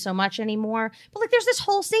issue so much anymore. But like, there's this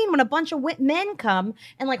whole scene when a bunch of men come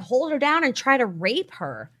and like hold her down and try to rape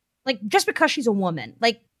her, like just because she's a woman.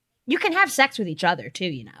 Like, you can have sex with each other too,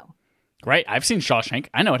 you know. Right. I've seen Shawshank.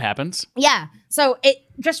 I know what happens. Yeah. So it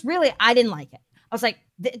just really, I didn't like it. I was like,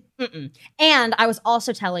 and I was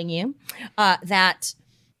also telling you that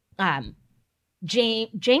David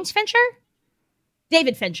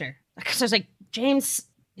Fincher. Because I was like, James,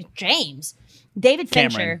 David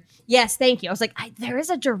Fincher. Cameron. Yes, thank you. I was like, there is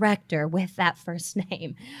a director with that first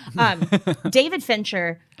name. David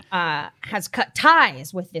Fincher has cut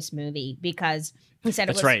ties with this movie because he said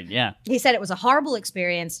That's right. Yeah. He said it was a horrible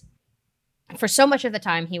experience. For so much of the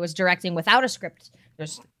time, he was directing without a script.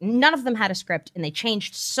 None of them had a script, and they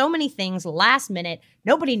changed so many things last minute.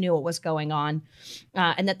 Nobody knew what was going on,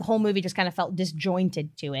 and that the whole movie just kind of felt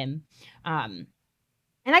disjointed to him. And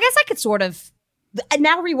I guess I could sort of,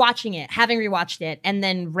 now rewatching it, having rewatched it, and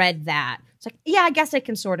then read that, it's like, yeah, I guess I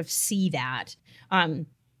can sort of see that. I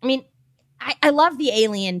mean, I love the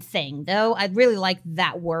alien thing, though. I really like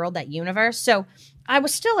that world, that universe. So I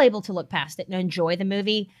was still able to look past it and enjoy the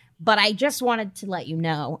movie. But I just wanted to let you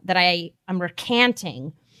know that I'm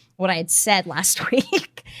recanting what I had said last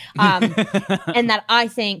week. And that I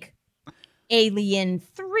think Alien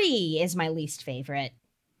 3 is my least favorite.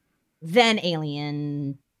 Then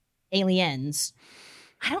Aliens.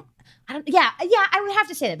 I would have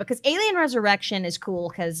to say that because Alien Resurrection is cool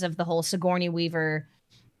because of the whole Sigourney Weaver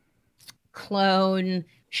clone,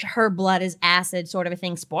 her blood is acid sort of a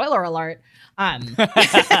thing. Spoiler alert.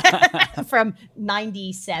 From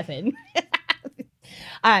 97.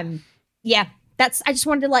 Yeah, I just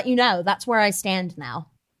wanted to let you know that's where I stand now.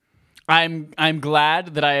 I'm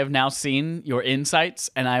glad that I have now seen your insights,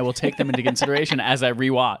 and I will take them into consideration as I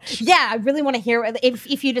rewatch. Yeah, I really want to hear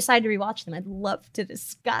if you decide to rewatch them. I'd love to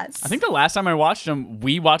discuss. I think the last time I watched them,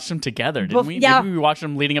 we watched them together, didn't we? Yeah. Maybe we watched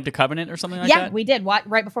them leading up to Covenant or something like that? Yeah, we did,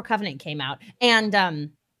 right before Covenant came out.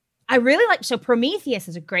 And I really like, so Prometheus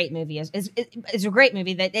is a great movie. Is a great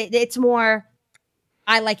movie that it's more,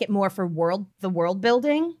 I like it more for the world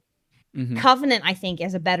building. Mm-hmm. Covenant, I think,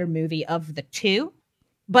 is a better movie of the two.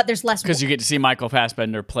 But there's less... Because you get to see Michael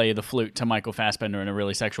Fassbender play the flute to Michael Fassbender in a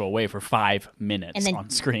really sexual way for 5 minutes on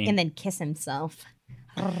screen. And then kiss himself.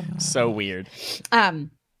 So weird.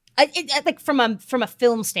 Like from a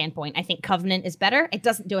film standpoint, I think Covenant is better. It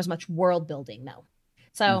doesn't do as much world building, though.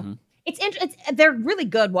 So they're really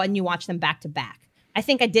good when you watch them back to back. I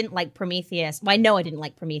think I didn't like Prometheus. Well, I know I didn't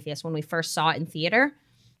like Prometheus when we first saw it in theater.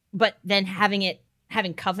 But then having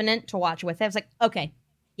Covenant to watch with it, I was like, okay,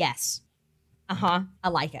 yes. I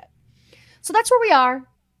like it. So that's where we are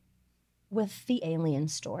with the Alien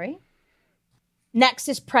story. Next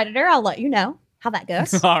is Predator. I'll let you know how that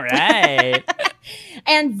goes. All right.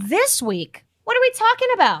 And this week, what are we talking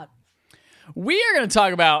about? We are going to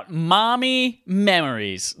talk about mommy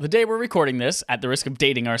memories. The day we're recording this, at the risk of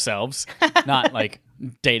dating ourselves, not like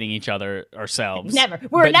dating each other ourselves. Never.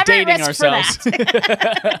 We're never dating at risk ourselves. for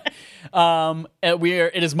that.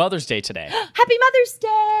 It is Mother's Day today. Happy Mother's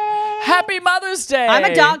Day. Happy Mother's Day. I'm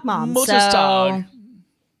a dog mom, Muchos so dog.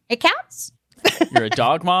 It counts. You're a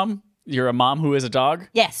dog mom? You're a mom who is a dog?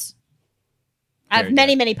 Yes. I have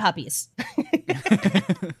many puppies.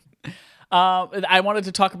 I wanted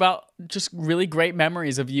to talk about just really great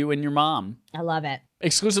memories of you and your mom. I love it.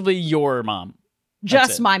 Exclusively your mom.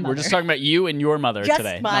 Just my mother. We're just talking about you and your mother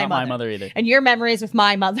today. Not my mother either. And your memories with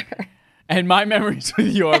my mother. And my memories with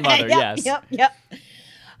your mother, yes. Yep.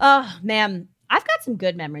 Oh, man. I've got some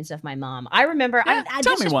good memories of my mom. I remember,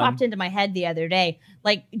 just popped into my head the other day.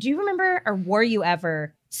 Like, do you remember, or were you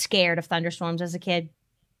ever scared of thunderstorms as a kid?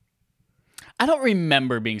 I don't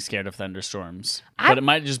remember being scared of thunderstorms. But it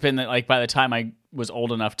might have just been that, like, by the time I was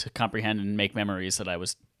old enough to comprehend and make memories that I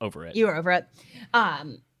was over it. You were over it.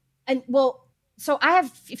 So I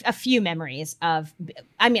have a few memories of,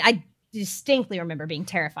 I distinctly remember being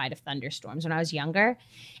terrified of thunderstorms when I was younger.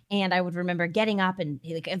 And I would remember getting up and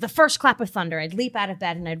like the first clap of thunder, I'd leap out of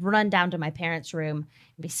bed and I'd run down to my parents' room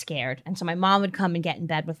and be scared. And so my mom would come and get in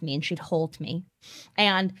bed with me and she'd hold me.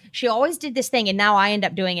 And she always did this thing, and now I end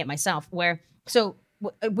up doing it myself, where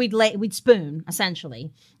we'd spoon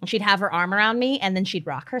essentially, and she'd have her arm around me and then she'd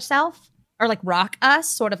rock herself, or like rock us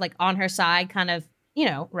sort of like on her side, kind of,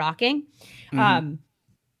 rocking. Mm-hmm.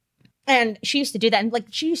 And she used to do that. And like,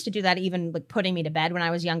 she used to do that even like putting me to bed when I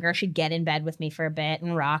was younger. She'd get in bed with me for a bit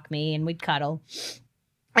and rock me and we'd cuddle.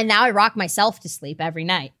 And now I rock myself to sleep every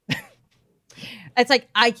night. It's like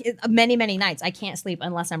many nights I can't sleep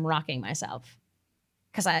unless I'm rocking myself.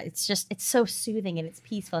 because it's so soothing and it's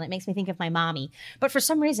peaceful and it makes me think of my mommy. But for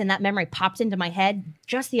some reason, that memory popped into my head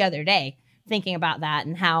just the other day, thinking about that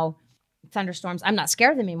and how thunderstorms, I'm not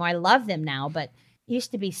scared of them anymore. I love them now, but it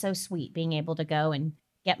used to be so sweet being able to go and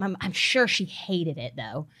I'm sure she hated it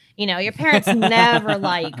though. You know, your parents never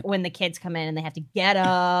like when the kids come in and they have to get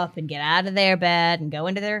up and get out of their bed and go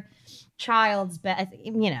into their child's bed,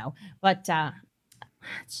 you know, but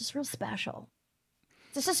it's just real special.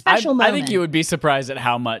 It's just a special moment. I think you would be surprised at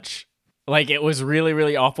how much, like, it was really,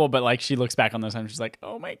 really awful, but like she looks back on those times, she's like,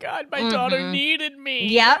 oh my God, my daughter needed me.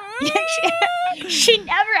 Yep. She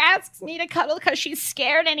never asks me to cuddle because she's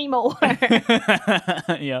scared anymore.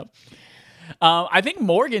 Yep. I think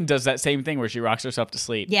Morgan does that same thing where she rocks herself to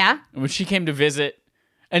sleep. Yeah. When she came to visit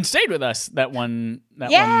and stayed with us that one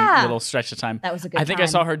little stretch of time. That was a good I think time. I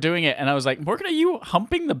saw her doing it and I was like, Morgan, are you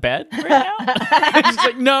humping the bed right now? She's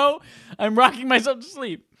like, no, I'm rocking myself to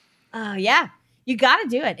sleep. Oh, yeah. You got to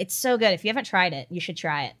do it. It's so good. If you haven't tried it, you should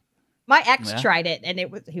try it. My ex tried it and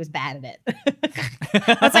he was bad at it.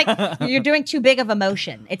 It's like you're doing too big of a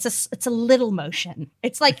motion. It's a little motion.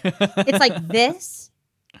 It's like this,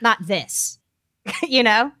 not this. You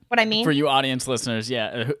know what I mean? For you audience listeners,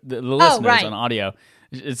 the listeners on audio,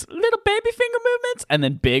 it's little baby finger movements and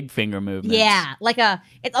then big finger movements. Yeah,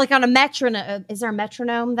 it's like on a metronome. Is there a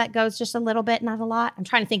metronome that goes just a little bit, not a lot? I'm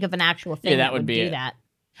trying to think of an actual thing that would do that.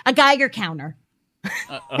 A Geiger counter.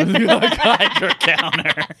 A Geiger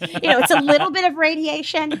counter. You know, it's a little bit of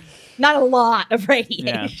radiation, not a lot of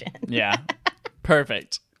radiation. Yeah.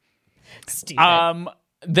 Perfect. Stupid.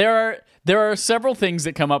 There are several things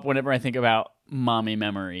that come up whenever I think about mommy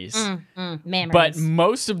memories. Memories. But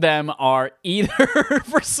most of them are either,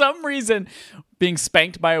 for some reason, being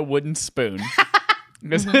spanked by a wooden spoon.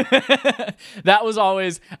 That was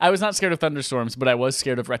always, I was not scared of thunderstorms, but I was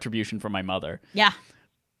scared of retribution from my mother. Yeah.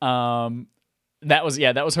 That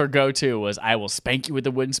was her go-to, was I will spank you with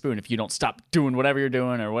the wooden spoon if you don't stop doing whatever you're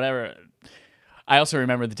doing or whatever. I also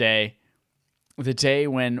remember the day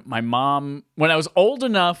when my mom, when I was old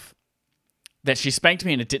enough that she spanked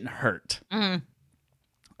me and it didn't hurt. And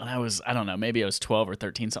I don't know, maybe I was 12 or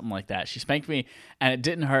 13, something like that. She spanked me and it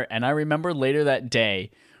didn't hurt. And I remember later that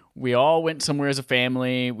day, we all went somewhere as a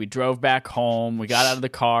family. We drove back home. We got out of the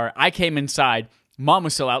car. I came inside. Mom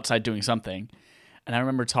was still outside doing something. And I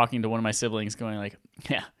remember talking to one of my siblings going like,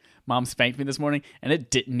 yeah, Mom spanked me this morning and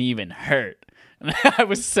it didn't even hurt. And I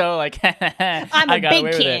was so like, I'm a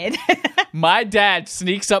big kid. My dad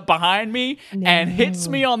sneaks up behind me and hits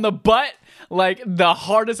me on the butt like the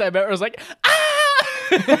hardest I've ever. I was like, ah!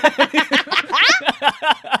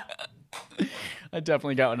 I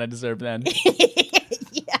definitely got what I deserved then.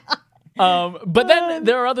 But then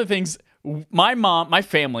there are other things. My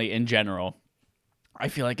family in general, I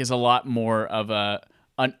feel like is a lot more of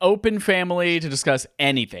an open family to discuss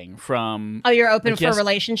anything from. Oh, you're open for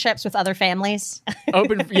relationships with other families?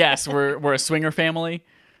 Open, yes. We're a swinger family.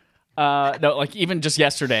 No, like even just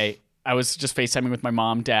yesterday, I was just FaceTiming with my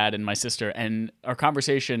mom, dad, and my sister, and our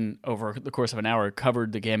conversation over the course of an hour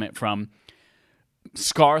covered the gamut from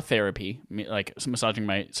scar therapy, like massaging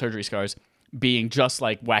my surgery scars, being just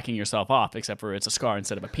like whacking yourself off, except for it's a scar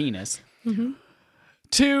instead of a penis,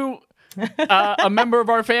 to a member of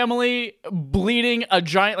our family bleeding a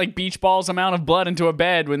giant like beach balls amount of blood into a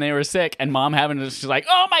bed when they were sick, and mom having to, she's like,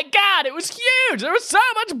 oh my God, it was huge. There was so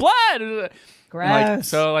much blood.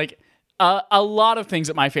 Gross. A lot of things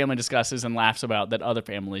that my family discusses and laughs about that other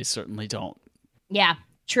families certainly don't. Yeah,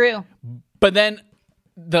 true. But then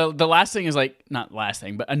the last thing is like, not last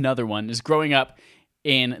thing, but another one is growing up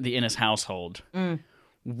in the Innes household.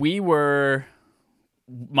 We were,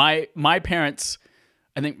 my parents,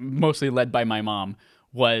 I think mostly led by my mom,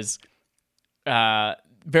 was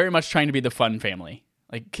very much trying to be the fun family.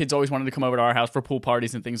 Like kids always wanted to come over to our house for pool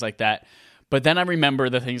parties and things like that. But then I remember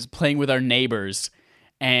the things playing with our neighbors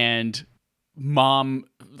and mom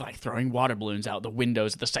like throwing water balloons out the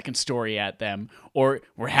windows of the second story at them, or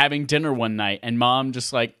we're having dinner one night and mom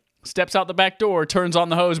just like steps out the back door, turns on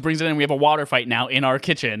the hose, brings it in. We have a water fight now in our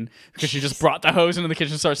kitchen because she just brought the hose into the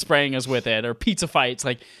kitchen and started spraying us with it, or pizza fights.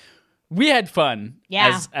 Like we had fun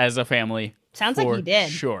as a family. Sounds like you did.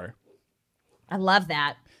 Sure. I love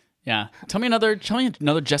that. Yeah. Tell me another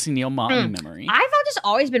Jessie Neal mommy memory. I've just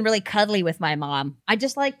always been really cuddly with my mom. I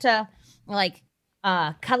just like to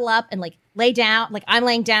cuddle up and like lay down. Like I'm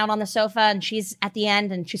laying down on the sofa and she's at the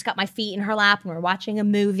end and she's got my feet in her lap and we're watching a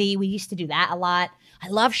movie. We used to do that a lot. I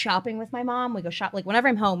love shopping with my mom. We go shop, like whenever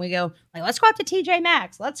I'm home, we go like, let's go out to TJ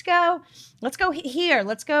Maxx. Let's go here.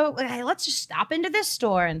 Let's just stop into this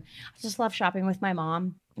store. And I just love shopping with my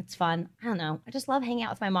mom. It's fun. I don't know. I just love hanging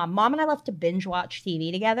out with my mom. Mom and I love to binge watch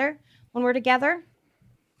TV together when we're together.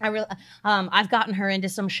 I've gotten her into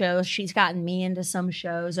some shows. She's gotten me into some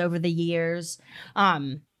shows over the years.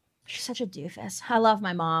 She's such a doofus. I love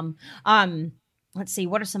my mom. Let's see,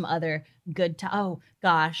 what are some other good oh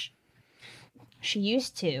gosh. She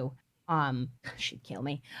used to she'd kill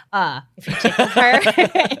me. If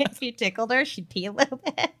you tickled her, she'd pee a little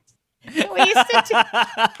bit. We used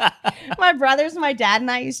to my brothers, my dad, and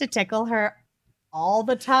I used to tickle her all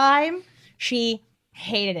the time. She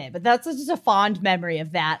hated it, but that's just a fond memory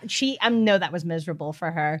of that. I know that was miserable for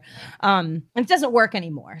her. And it doesn't work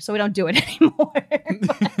anymore, so we don't do it anymore.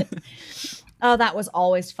 But, oh, that was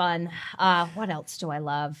always fun. What else do I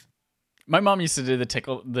love? My mom used to do the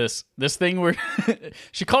tickle this thing where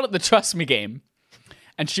she called it the trust me game.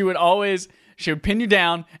 And she would pin you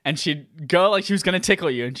down and she'd go like she was going to tickle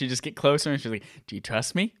you, and she'd just get closer and she's like, "Do you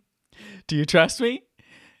trust me? Do you trust me?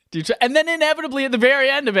 And then inevitably at the very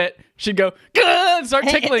end of it, she'd go, and start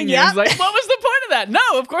tickling you. Yep. It's like, what was the point of that?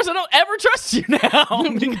 No, of course I don't ever trust you now.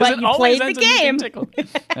 Because but it you always played ends the game. Tickled.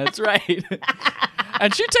 That's right.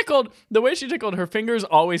 And the way she tickled, her fingers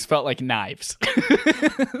always felt like knives.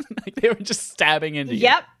 Like they were just stabbing into you.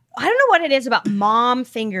 Yep. I don't know what it is about mom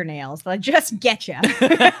fingernails. They just get you.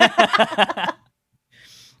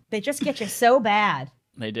 They just get you so bad.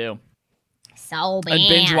 They do. So bad. And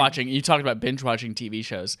binge watching. You talked about binge watching TV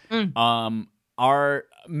shows.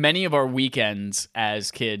 Many of our weekends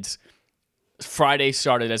as kids, Friday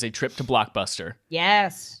started as a trip to Blockbuster.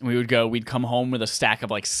 Yes. And we'd come home with a stack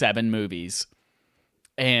of like 7 movies.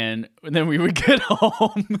 And then we would get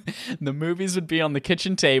home. The movies would be on the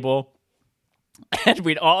kitchen table. And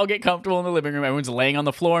we'd all get comfortable in the living room. Everyone's laying on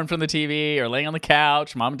the floor in front of the TV or laying on the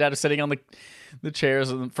couch. Mom and Dad are sitting on the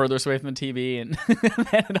chairs furthest away from the TV. And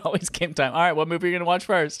then it always came time. All right, what movie are you going to watch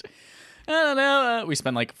first? I don't know. We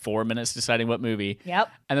spend like 4 minutes deciding what movie. Yep.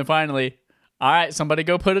 And then finally, all right, somebody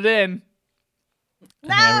go put it in.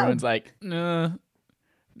 No. And everyone's like, no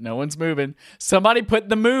one's moving. Somebody put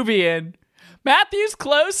the movie in. Matthew's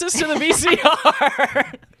closest to the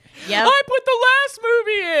VCR. Yep. I put the last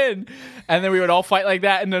movie in. And then we would all fight like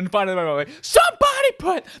that. And then finally, my mom was like, somebody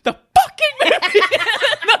put the fucking movie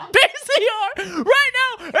in the VCR right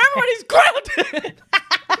now. Everybody's grounded.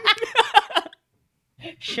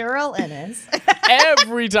 Cheryl Ennis.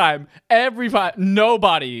 Every time,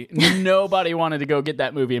 nobody wanted to go get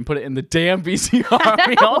that movie and put it in the damn VCR.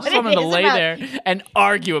 We all just wanted to lay there and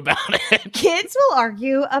argue about it. Kids will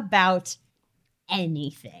argue about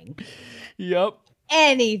anything. Yep.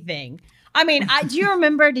 Anything. I mean,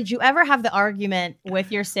 did you ever have the argument with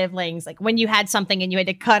your siblings, like when you had something and you had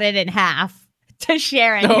to cut it in half to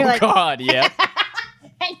share it? Oh, God, yeah.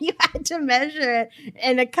 And you had to measure it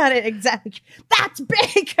and to cut it exactly. That's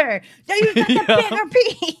bigger. You got the bigger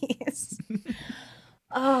piece.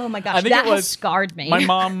 Oh my gosh, that has scarred me. My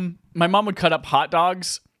mom would cut up hot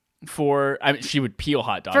dogs she would peel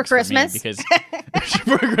hot dogs for Christmas for me because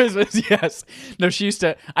for Christmas, yes. No, she used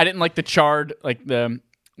to. I didn't like the charred, like the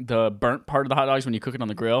burnt part of the hot dogs when you cook it on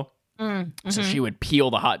the grill. So she would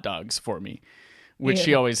peel the hot dogs for me. Which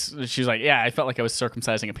she's like, yeah, I felt like I was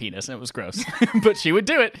circumcising a penis, and it was gross. But she would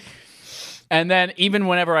do it. And then even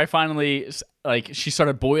whenever I finally, like, she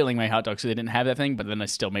started boiling my hot dogs so they didn't have that thing, but then I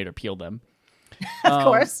still made her peel them. Of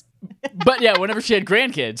course. But yeah, whenever she had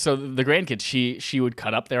grandkids, so the grandkids, she would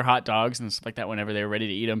cut up their hot dogs and stuff like that whenever they were ready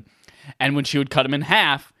to eat them. And when she would cut them in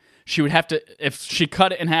half, she would have to, if she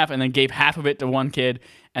cut it in half and then gave half of it to one kid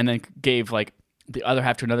and then gave, like, the other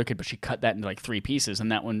half to another kid, but she cut that into like 3 pieces,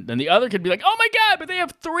 and that one, then the other kid would be like, oh my God, but they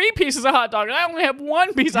have 3 pieces of hot dog, and I only have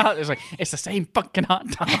 1 piece of hot dog. It's like, it's the same fucking hot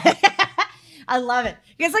dog. I love it.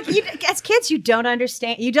 Because like as kids, you don't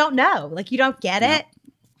understand, you don't know, like you don't get it.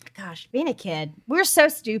 Gosh, being a kid, we're so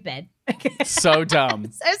stupid. So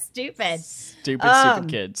dumb. So stupid. Stupid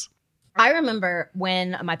kids. I remember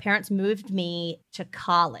when my parents moved me to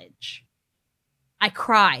college, I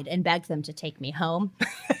cried and begged them to take me home.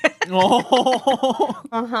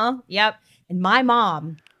 Oh. Yep. And my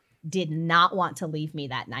mom did not want to leave me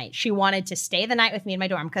that night. She wanted to stay the night with me in my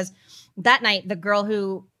dorm because that night, the girl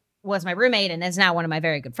who was my roommate and is now one of my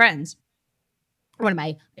very good friends,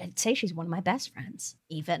 I'd say she's one of my best friends,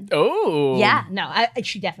 even. Oh. Yeah. No,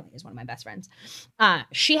 she definitely is one of my best friends.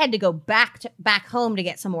 She had to go back home to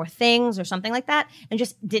get some more things or something like that and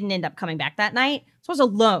just didn't end up coming back that night. So I was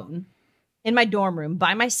alone in my dorm room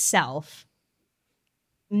by myself,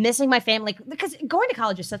 missing my family, because going to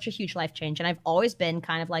college is such a huge life change. And I've always been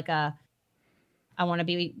kind of like I want to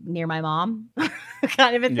be near my mom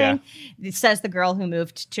kind of a thing. Yeah. It says the girl who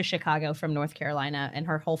moved to Chicago from North Carolina, and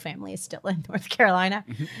her whole family is still in North Carolina.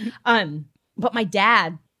 But my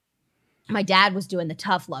dad was doing the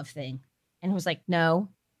tough love thing and was like, no,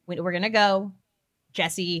 we're going to go.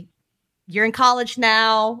 Jesse, you're in college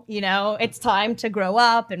now, it's time to grow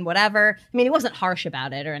up and whatever. I mean, he wasn't harsh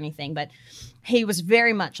about it or anything, but he was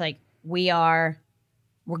very much like, we're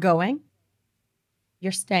going,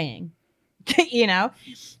 you're staying,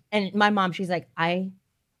 And my mom, she's like, I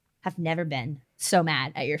have never been so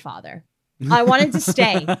mad at your father. I wanted to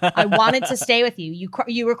stay. I wanted to stay with you.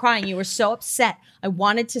 You were crying. You were so upset. I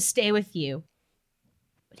wanted to stay with you.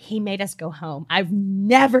 But he made us go home. I've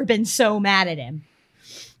never been so mad at him.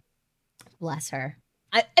 Bless her.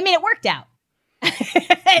 I mean, it worked out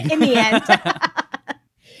in the end.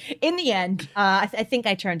 In the end, I think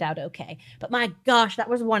I turned out okay. But my gosh, that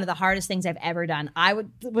was one of the hardest things I've ever done. I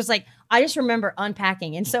just remember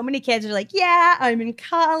unpacking, and so many kids are like, yeah, I'm in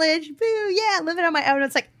college. Boo, yeah, living on my own.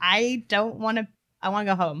 It's like, I want to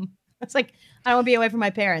go home. It's like, I don't want to be away from my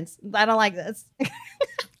parents. I don't like this.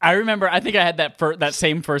 I remember, I think I had that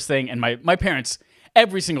same first thing, and my parents,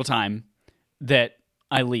 every single time that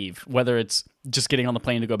I leave, whether it's just getting on the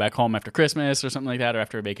plane to go back home after Christmas or something like that, or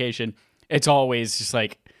after a vacation, it's always just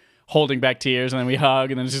like holding back tears, and then we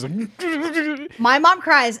hug, and then it's just like... My mom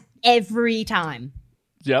cries every time.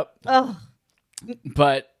 Yep. Oh.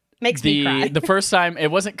 But makes me cry. The first time, it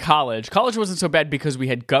wasn't college. College wasn't so bad because we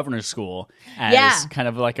had governor's school as kind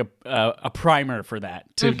of like a primer for that,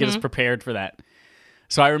 to get us prepared for that.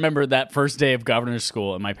 So I remember that first day of governor's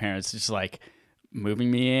school, and my parents just like moving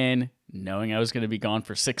me in, knowing I was going to be gone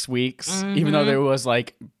for 6 weeks, even though there was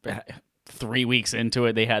like 3 weeks into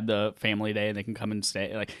it, they had the family day and they can come and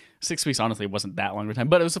stay. Like 6 weeks, honestly, wasn't that long of a time,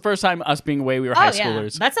 but it was the first time us being away. We were high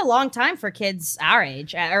schoolers. That's a long time for kids our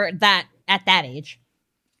age, or at that age.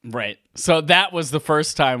 Right. So that was the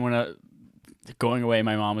first time when going away,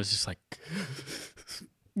 my mom was just like,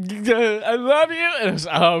 I love you. And it was,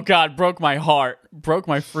 oh God, broke my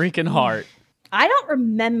freaking heart. I don't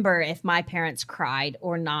remember if my parents cried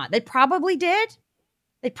or not. They probably did.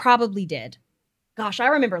 Gosh, I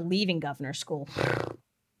remember leaving governor's school.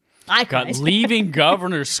 Leaving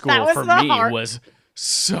governor's school for me was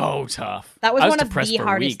so tough. That was one of the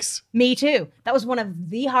hardest. Weeks. Me too. That was one of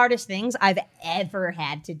the hardest things I've ever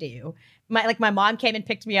had to do. My mom came and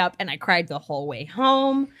picked me up, and I cried the whole way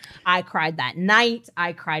home. I cried that night.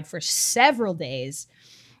 I cried for several days.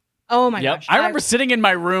 Oh my gosh. I remember sitting in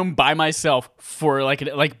my room by myself for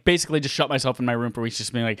like basically just shut myself in my room for weeks,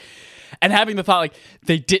 just being like, and having the thought like,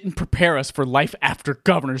 they didn't prepare us for life after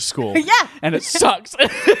governor's school. Yeah. And it sucks.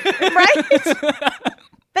 Right?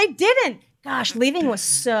 They didn't. Gosh, leaving was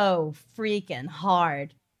so freaking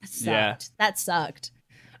hard. That sucked.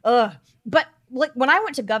 Ugh. But like when I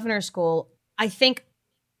went to governor's school, I think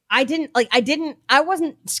I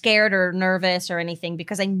wasn't scared or nervous or anything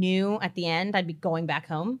because I knew at the end I'd be going back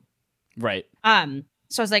home. Right. So I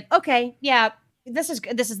was like, okay, yeah, this is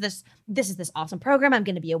this awesome program. I'm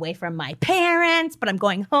going to be away from my parents, but I'm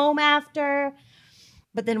going home after.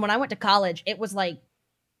 But then when I went to college, it was like,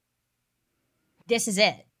 this is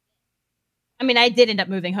it. I mean, I did end up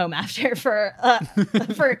moving home after for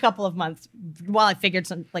a couple of months while I figured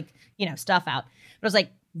some stuff out. But I was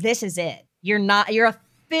like, this is it. You're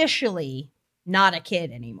officially not a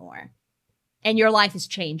kid anymore. And your life is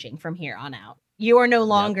changing from here on out. You are no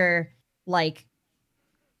longer like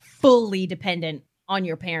fully dependent on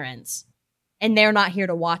your parents, and they're not here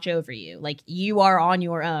to watch over you. Like, you are on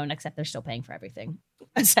your own, except they're still paying for everything,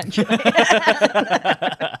 essentially.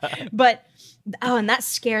 But, and that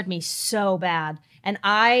scared me so bad. And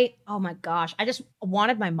oh my gosh, I just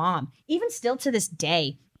wanted my mom. Even still to this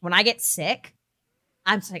day, when I get sick,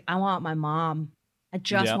 I'm just like, I want my mom. I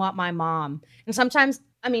just want my mom. And sometimes,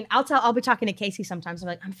 I mean, I'll be talking to Casey sometimes. I'm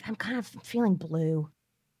like, I'm kind of feeling blue,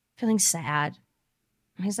 feeling sad.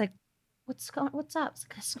 And he's like, what's up? It's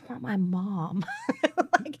like, I just want my mom.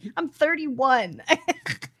 Like, I'm 31.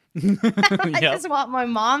 I just want my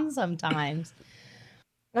mom sometimes.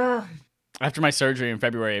 Ugh. After my surgery in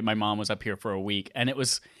February, my mom was up here for a week, and it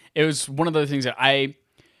was one of those things that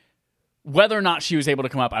whether or not she was able to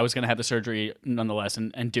come up, I was going to have the surgery nonetheless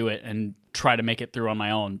and do it and try to make it through on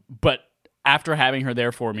my own. But after having her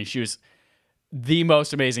there for me, she was the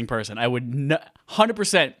most amazing person. I would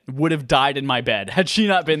 100% would have died in my bed had she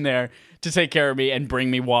not been there to take care of me and bring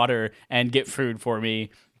me water and get food for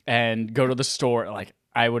me and go to the store. Like,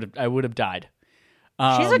 I would have died.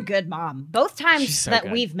 She's a good mom. Both times that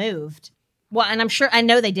we've moved. Well, and I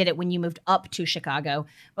know they did it when you moved up to Chicago,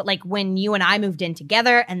 but like when you and I moved in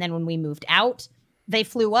together and then when we moved out, they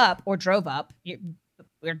flew up or drove up.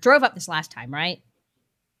 Drove up this last time, right?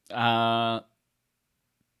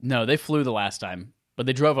 No, they flew the last time, but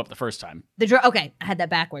they drove up the first time. Okay, I had that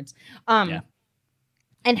backwards. And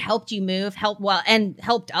helped you move,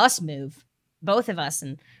 helped us move, both of us,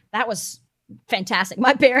 and that was fantastic.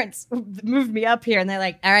 My parents moved me up here, and they're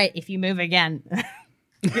like, "All right, if you move again,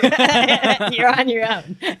 you're on your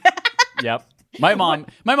own." Yep. My mom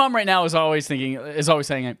right now is always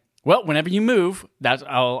saying, well, whenever you move,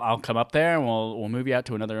 I'll come up there and we'll move you out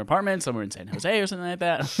to another apartment somewhere in San Jose or something like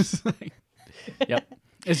that. Yep.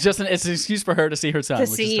 It's an excuse for her to see her son,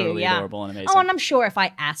 which is totally adorable and amazing. Oh, and I'm sure if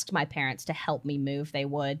I asked my parents to help me move, they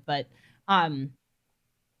would. But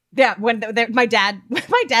yeah, when my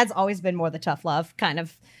dad's always been more the tough love kind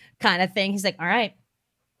of thing. He's like, all right,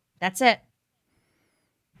 that's it.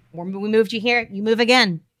 We moved you here. You move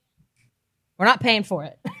again. We're not paying for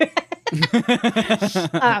it.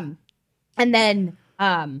 And then,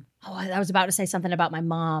 I was about to say something about my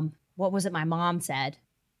mom. What was it my mom said?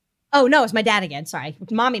 Oh, no, it's my dad again. Sorry.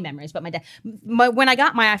 Mommy memories, but my dad. When I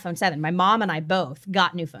got my iPhone 7, my mom and I both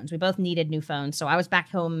got new phones. We both needed new phones. So I was back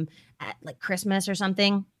home at like Christmas or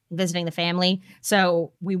something, visiting the family.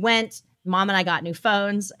 So we went, mom and I got new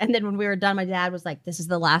phones. And then when we were done, my dad was like, this is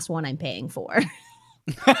the last one I'm paying for.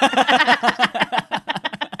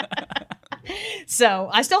 So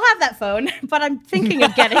I still have that phone, but I'm thinking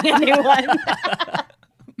of getting a new one.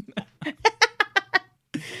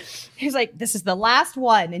 He's like, this is the last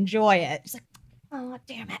one. Enjoy it. He's like, oh,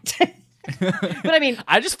 damn it. But I mean,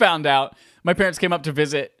 I just found out my parents came up to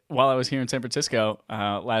visit while I was here in San Francisco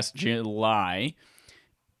last July.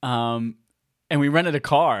 And we rented a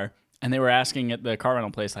car, and they were asking at the car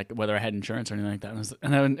rental place like whether I had insurance or anything like that.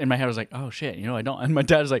 And then in my head I was like, oh shit, I don't. And my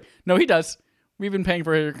dad was like, no, he does. We've been paying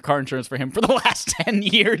for car insurance for him for the last 10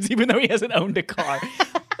 years, even though he hasn't owned a car.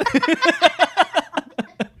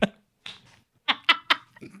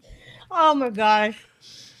 Oh my gosh.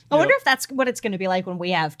 I wonder if that's what it's going to be like when we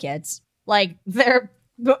have kids. Like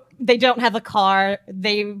they don't have a car.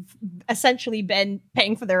 They've essentially been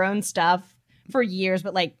paying for their own stuff for years,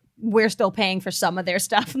 but like we're still paying for some of their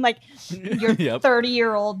stuff. And like your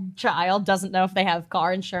 30-year-old child doesn't know if they have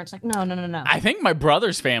car insurance. Like, no. I think my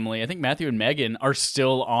brother's family, I think Matthew and Megan, are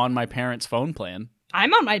still on my parents' phone plan.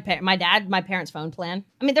 I'm on my parents' phone plan.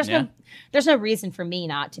 I mean, there's no reason for me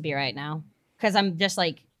not to be right now because I'm just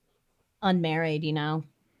like unmarried,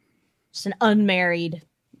 just an unmarried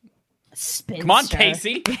spinster. Come on,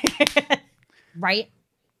 Casey. Right?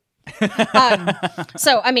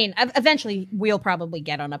 So, I mean, eventually we'll probably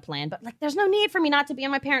get on a plan, but like, there's no need for me not to be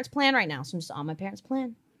on my parents' plan right now. So I'm just on my parents'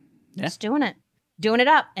 plan. Just doing it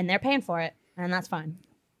up, and they're paying for it, and that's fine.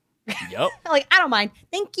 Yep. Like, I don't mind.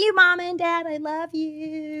 Thank you, Mom and Dad. I love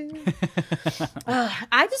you.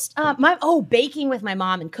 I just, baking with my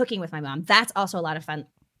mom and cooking with my mom. That's also a lot of fun.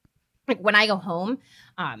 Like when I go home,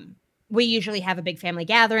 we usually have a big family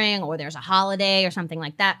gathering or there's a holiday or something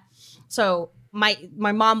like that. So my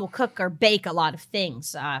mom will cook or bake a lot of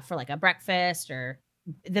things for like a breakfast, or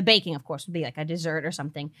the baking, of course, would be like a dessert or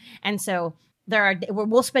something. And so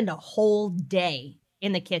we'll spend a whole day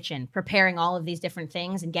in the kitchen preparing all of these different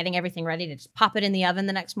things and getting everything ready to just pop it in the oven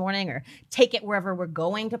the next morning or take it wherever we're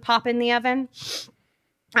going to pop in the oven.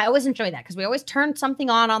 I always enjoy that because we always turn something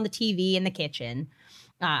on the TV in the kitchen.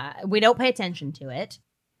 We don't pay attention to it.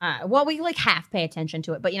 We like half pay attention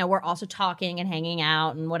to it, but we're also talking and hanging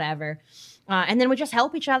out and whatever. And then we just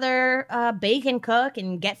help each other bake and cook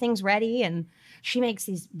and get things ready. And she makes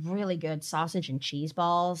these really good sausage and cheese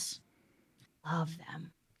balls. Love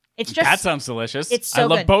them. It's just that sounds delicious. It's so I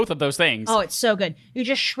love good. both of those things. Oh, it's so good. You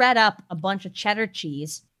just shred up a bunch of cheddar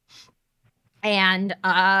cheese, and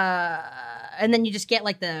then you just get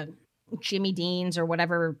like the Jimmy Dean's or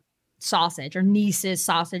whatever sausage, or Nice's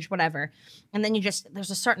sausage, whatever. And then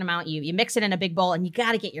there's a certain amount you mix it in a big bowl, and you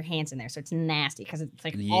got to get your hands in there. So it's nasty because it's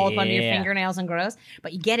like all up under your fingernails and gross.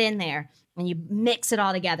 But you get in there and you mix it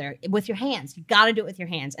all together with your hands. You got to do it with your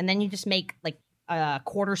hands. And then you just make like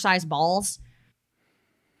quarter-size balls.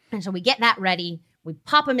 And so we get that ready. We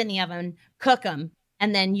pop them in the oven, cook them,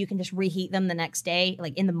 and then you can just reheat them the next day,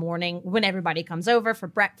 like in the morning when everybody comes over for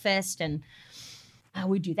breakfast. And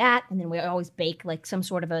we do that, and then we always bake like some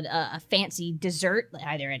sort of a fancy dessert.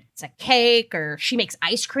 Either it's a cake, or she makes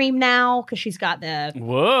ice cream now because she's got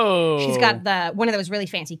one of those really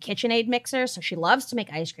fancy KitchenAid mixers. So she loves to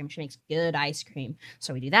make ice cream. She makes good ice cream.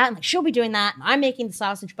 So we do that, and like she'll be doing that, and I'm making the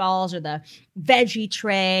sausage balls or the veggie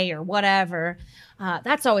tray or whatever.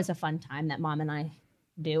 That's always a fun time that Mom and I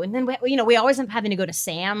do. And then we always end up having to go to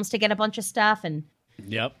Sam's to get a bunch of stuff. And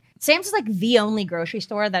Sam's is like the only grocery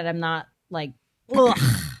store that I'm not like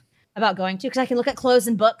about going to, because I can look at clothes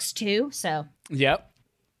and books too. So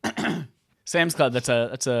Sam's Club, that's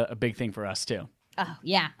a big thing for us too. Oh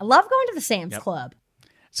yeah, I love going to the Sam's Club.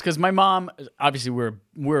 It's because my mom, obviously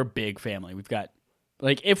we're a big family. We've got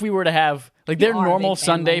Like, if we were to have, like, their are a normal big family.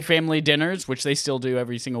 Sunday family dinners, which they still do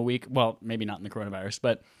every single week. Well, maybe not in the coronavirus,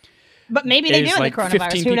 but But maybe they It's do in like the 15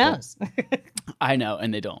 coronavirus. Who people. knows? I know,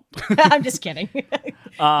 and they don't. I'm just kidding.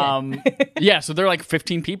 Yeah, so they're like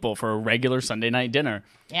 15 people for a regular Sunday night dinner.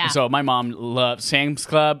 Yeah. And so my mom loves Sam's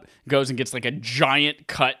Club, goes and gets like a giant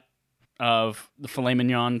cut of the filet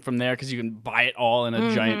mignon from there because you can buy it all in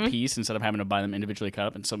a giant piece instead of having to buy them individually cut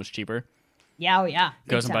up, and so much cheaper. Yeah, oh yeah.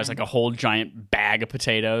 Goes and Big buys time. like a whole giant bag of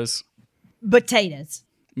potatoes. Potatoes.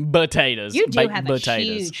 Potatoes. You do Baked have potatoes.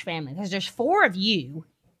 a huge family because there's 4 of you,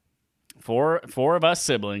 Four of us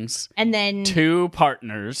siblings, and then 2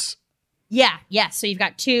 partners, yeah. So you've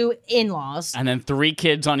got 2 in-laws. and then 3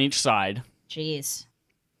 kids on each side. Jeez,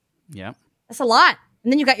 Yep. that's a lot.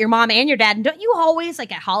 And then you got your mom and your dad. And don't you always,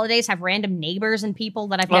 like at holidays, have random neighbors and people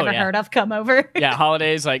that I've Oh, never yeah. heard of come over? Yeah,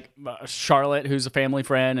 holidays like Charlotte, who's a family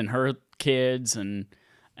friend, and her kids, and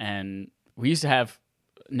we used to have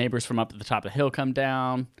neighbors from up at the top of the hill come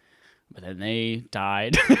down, but then they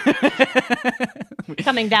died.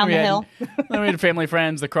 Coming down We the had- hill. Then we had family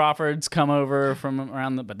friends, the Crawfords, come over from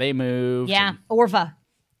around, but they moved. Yeah, and Orva.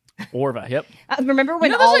 Orva. Yep. Remember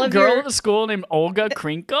when You know, there's all a of girl your at the school named Olga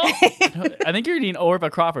Krinkle. I think you're eating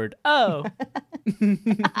Orva Crawford. Oh,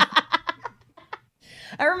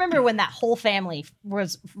 I remember when that whole family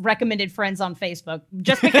was recommended friends on Facebook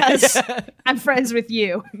just because I'm friends with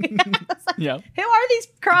you. It's like, yeah. who are these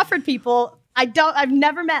Crawford people? I've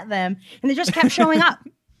never met them. And they just kept showing up.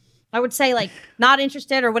 I would say like not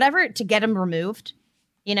interested or whatever to get them removed.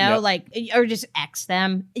 You know, Yep. like, or just X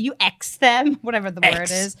them. You X them, whatever the word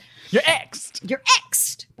X. is. You're X'd. You're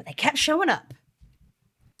X'd. But they kept showing up.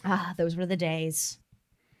 Ah, those were the days.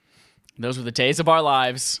 Those were the days of our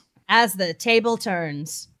lives. As the table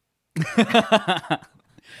turns.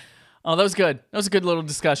 Oh, that was good. That was a good little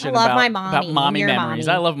discussion I love about, my mommy about and mommy your memories.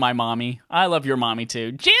 mommy. I love my mommy. I love your mommy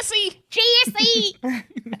too. Jesse! Jesse!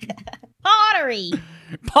 Pottery!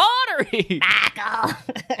 Pottery! Michael!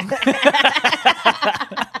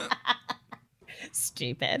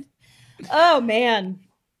 Stupid. Oh, man.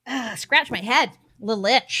 Scratch my head. A little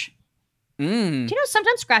itch. Do you know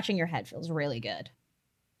sometimes scratching your head feels really good?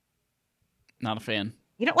 Not a fan.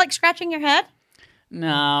 You don't like scratching your head?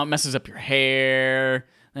 No, it messes up your hair,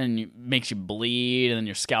 then makes you bleed, and then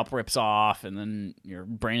your scalp rips off, and then your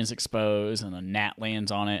brain is exposed, and a gnat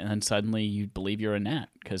lands on it, and then suddenly you believe you're a gnat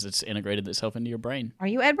because it's integrated itself into your brain. Are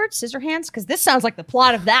you Edward Scissorhands? Because this sounds like the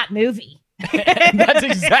plot of that movie. And that's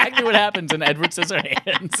exactly what happens in Edward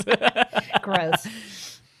Scissorhands.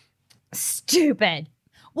 Gross. Stupid.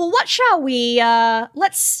 Well, what shall we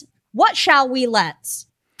let's What shall we let's?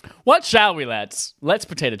 Let's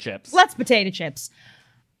potato chips. Let's potato chips.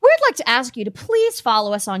 We'd like to ask you to please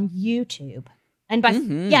follow us on YouTube. And by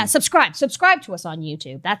subscribe to us on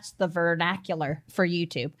YouTube. That's the vernacular for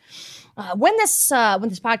YouTube. When this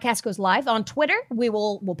podcast goes live on Twitter,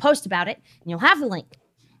 we'll post about it, and you'll have the link.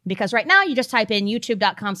 Because right now you just type in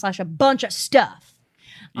youtube.com/a-bunch-of-stuff.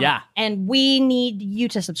 Yeah. And we need you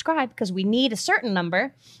to subscribe because we need a certain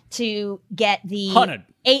number to get the 100.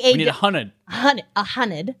 We need 100.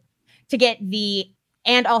 100 to get the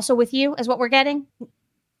and also with you is what we're getting.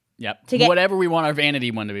 Yep. To get- whatever we want our vanity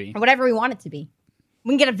one to be. Or whatever we want it to be.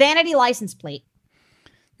 We can get a vanity license plate,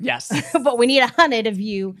 Yes. but we need 100 of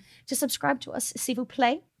you to subscribe to us, s'il vous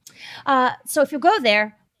plaît. So if you'll go there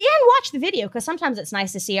and watch the video, because sometimes it's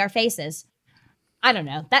nice to see our faces. I don't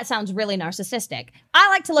know. That sounds really narcissistic. I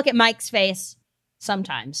like to look at Mike's face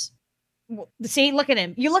sometimes. See, look at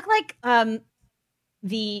him. You look like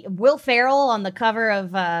the Will Ferrell on the cover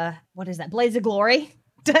of, what is that, Blades of Glory?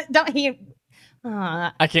 Don't he?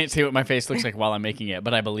 I can't see what my face looks like while I'm making it,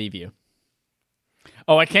 but I believe you.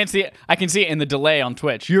 Oh, I can't see it. I can see it in the delay on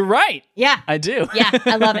Twitch. You're right. Yeah. I do. Yeah,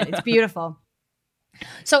 I love it. It's beautiful.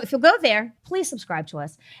 So if you'll go there, please subscribe to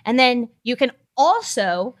us. And then you can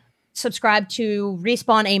also subscribe to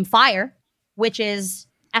Respawn Aim Fire, which is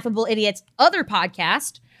Affable Idiot's other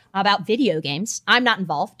podcast about video games. I'm not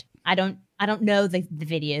involved. I don't know the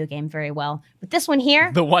video game very well. But this one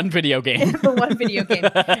here, The one video game. the one video game.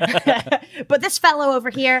 But this fellow over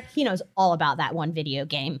here, he knows all about that one video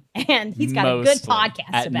game. And he's got a good Mostly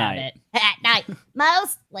podcast at about night. it. At night.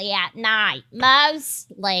 Mostly at night.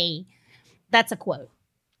 Mostly. That's a quote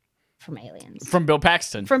from Aliens. From Bill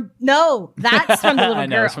Paxton. No, that's from the little I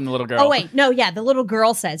know, girl. it's from the little girl. Oh, wait. No, yeah. The little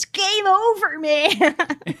girl says, "Game over, man."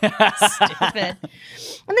 Stupid.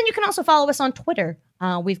 And then you can also follow us on Twitter.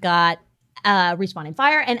 We've got Respawning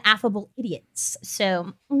Fire and Affable Idiots.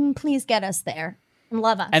 So please get us there and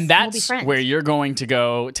love us. And we'll be that's friends. where you're going to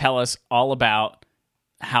go tell us all about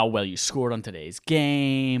how well you scored on today's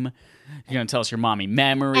game, You're going to tell us your mommy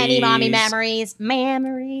memories. Any mommy memories.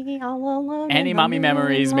 Memory all alone. Any in mommy the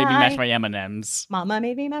memories, maybe moonlight. mashed by M&M's. Mama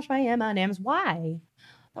made me mash my M&Ms. Why?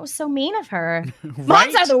 That was so mean of her. Right?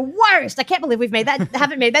 Moms are the worst. I can't believe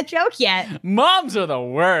haven't made that joke yet. Moms are the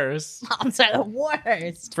worst. Moms are the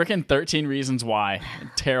worst. Freaking 13 Reasons Why.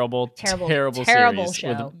 Terrible Terrible series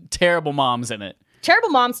show. with terrible moms in it. Terrible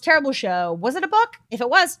moms, terrible show. Was it a book? If it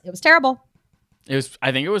was terrible.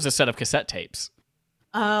 I think it was a set of cassette tapes.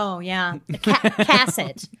 Oh, yeah. The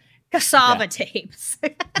cassette. Cassava tapes.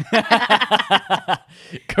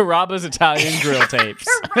 Carrabba's Italian grill tapes.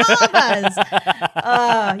 Carrabba's.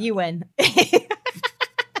 You win.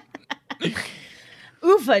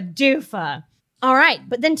 Oofa doofa. All right.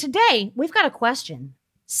 But then today, we've got a question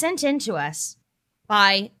sent in to us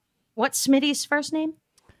by, what's Smitty's first name?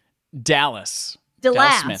 Dallas.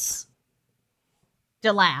 Delas. Smith.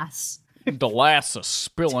 Delas. Delas is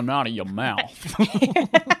spilling out of your mouth.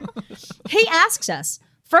 He asks us,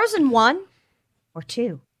 Frozen 1 or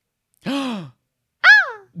 2?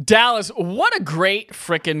 Dallas, what a great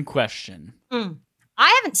frickin' question.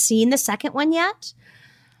 I haven't seen the second one yet.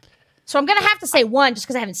 So I'm going to have to say 1 just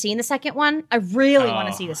because I haven't seen the second one. I really want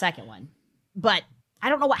to see the second one. But I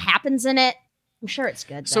don't know what happens in it. I'm sure it's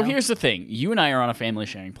good, though. So here's the thing. You and I are on a family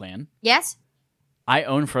sharing plan. Yes? I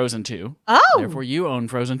own Frozen 2. Oh! Therefore, you own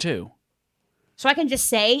Frozen 2. So I can just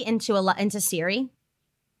say into Siri?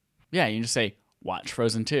 Yeah, you can just say, watch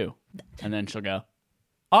Frozen 2. And then she'll go,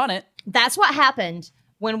 on it. That's what happened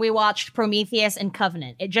when we watched Prometheus and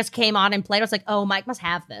Covenant. It just came on and played. I was like, oh, Mike must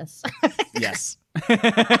have this. Yes.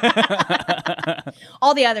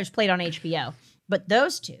 All the others played on HBO. But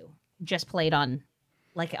those two just played on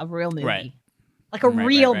like a real movie. Right. Like a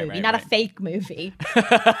real movie, right, not right. a fake movie.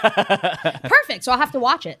 Perfect. So I'll have to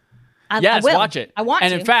watch it. Yes, I will. watch it. I want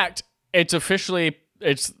and to. in fact, it's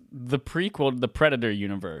the prequel to the Predator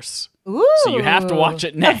universe. Ooh, So you have to watch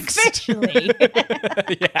it next. Officially.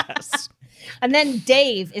 Yes. And then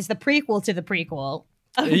Dave is the prequel to the prequel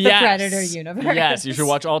of the Yes. Predator universe. Yes, you should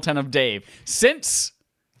watch all 10 of Dave. Since,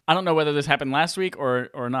 I don't know whether this happened last week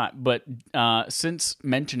or not, but since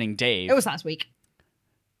mentioning Dave, It was last week.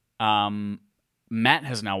 Matt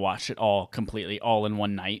has now watched it all completely, all in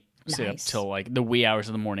one night. Stayed up Nice. till like the wee hours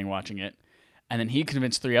of the morning watching it. And then he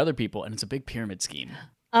convinced 3 other people, and it's a big pyramid scheme.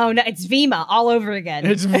 Oh, no, it's Vima all over again.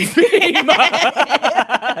 It's Vima.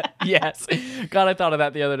 Yes. God, I thought of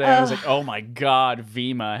that the other day. I was like, oh my God,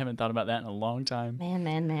 Vima. I haven't thought about that in a long time. Man.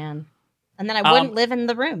 And then I wouldn't live in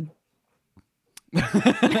the room.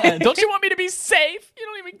 Don't you want me to be safe? You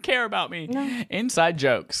don't even care about me. No. Inside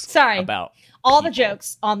jokes. Sorry. About All the people.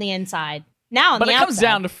 jokes on the inside. Now on But the it outside. comes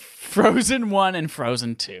down to Frozen 1 and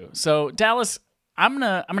Frozen 2. So, Dallas, I'm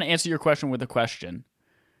gonna answer your question with a question.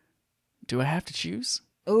 Do I have to choose?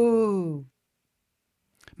 Ooh.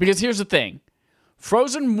 Because here's the thing.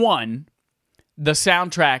 Frozen 1, the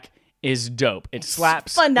soundtrack is dope. It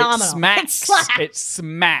slaps. phenomenal. It smacks. It slaps. It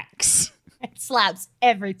smacks. It slaps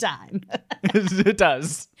every time. It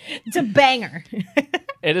does. It's a banger.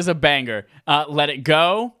 It is a banger. Let It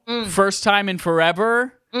Go. First Time in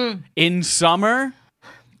Forever. In Summer.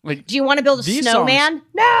 Like, Do you want to build a These snowman?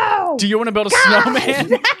 No. do you want to build a snowman?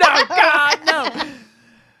 No, God, no.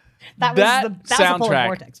 That that was the Polar soundtrack-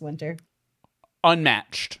 Vortex winter.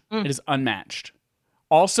 Unmatched. It is unmatched.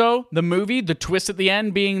 Also, the movie, the twist at the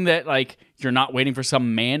end being that, like, you're not waiting for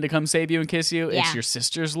some man to come save you and kiss you. Yeah. It's your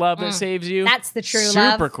sister's love that saves you. That's the true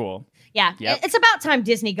Super love. cool. Yeah. Yep. It's about time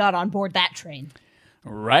Disney got on board that train.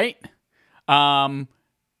 Right?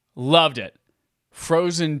 Loved it.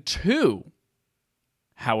 Frozen 2,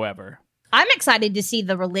 however. I'm excited to see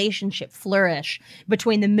the relationship flourish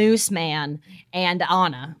between the Moose Man and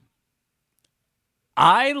Anna.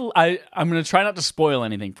 I'm going to try not to spoil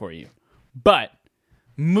anything for you, but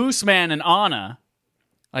Moose Man and Anna,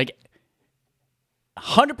 like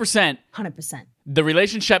 100%, 100%. the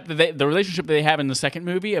relationship that they have in the second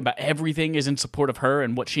movie about everything is in support of her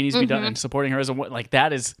and what she needs to be done and supporting her as a like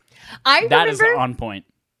that is on point.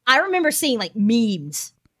 I remember seeing like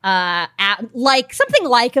memes, like something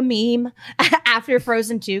like a meme after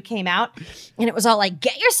Frozen 2 came out, and it was all like,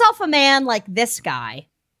 "Get yourself a man like this guy,"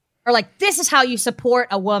 or like, "This is how you support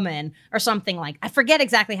a woman," or something like. I forget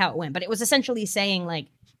exactly how it went, but it was essentially saying like,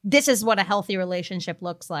 "This is what a healthy relationship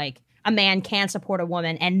looks like. A man can support a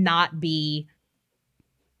woman and not be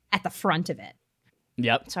at the front of it."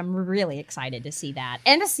 Yep. So I'm really excited to see that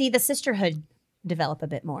and to see the sisterhood develop a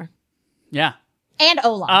bit more. Yeah. And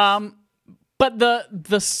Olaf. But the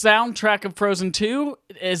soundtrack of Frozen 2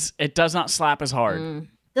 it does not slap as hard.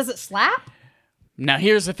 Does it slap? Now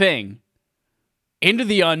here's the thing. Into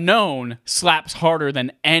the Unknown slaps harder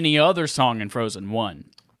than any other song in Frozen 1.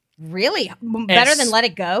 Really? Better than Let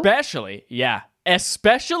It Go? Especially, yeah.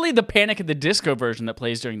 Especially the Panic at the Disco version that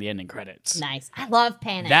plays during the ending credits. Nice. I love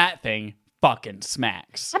Panic. That thing fucking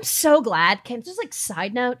smacks. I'm so glad. Just like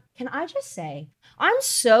side note, can I just say, I'm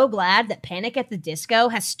so glad that Panic at the Disco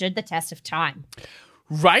has stood the test of time.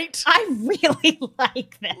 Right? I really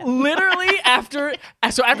like them. Literally after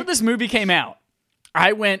this movie came out,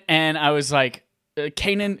 I went and I was like,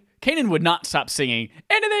 Kanan would not stop singing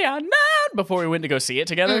 "Anything Unknown" before we went to go see it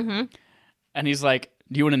together. Mm-hmm. And he's like,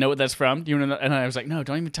 "Do you want to know what that's from? Do you want to know?" And I was like, "No,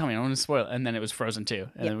 don't even tell me. I don't want to spoil it." And then it was Frozen 2.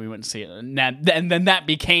 And then we went to see it. And then that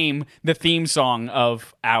became the theme song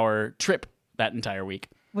of our trip that entire week.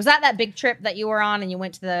 Was that big trip that you were on and you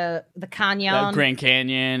went to the canyon? Grand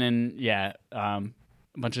Canyon and a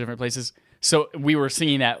bunch of different places. So we were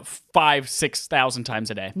singing that 5,000-6,000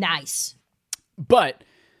 times a day. Nice. But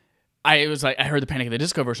I was like, I heard the Panic at the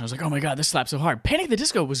Disco version. I was like, oh my God, this slaps so hard. Panic at the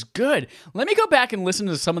Disco was good. Let me go back and listen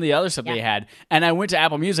to some of the other stuff they had. And I went to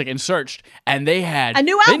Apple Music and searched, and they had a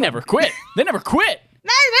new album. They never quit. They never quit.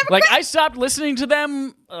 Like, I stopped listening to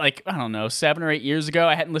them, like, I don't know, 7 or 8 years ago.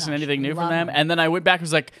 I hadn't listened to anything new from them. And then I went back and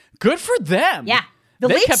was like, good for them. Yeah.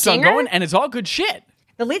 They kept on going, and it's all good shit.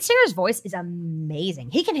 The lead singer's voice is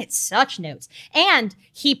amazing. He can hit such notes. And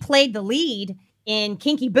he played the lead in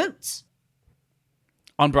Kinky Boots.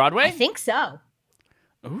 On Broadway? I think so.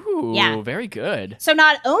 Ooh, very good. So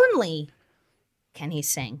not only can he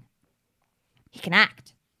sing, he can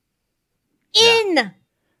act. In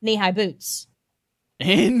knee-high boots.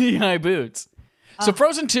 In knee-high boots. So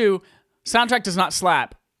Frozen 2, soundtrack does not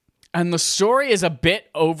slap. And the story is a bit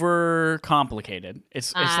overcomplicated.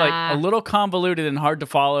 It's like a little convoluted and hard to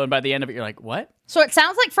follow. And by the end of it, you're like, what? So it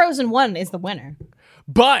sounds like Frozen 1 is the winner.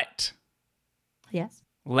 But yes,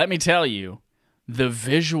 let me tell you, the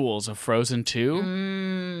visuals of Frozen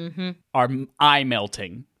 2 are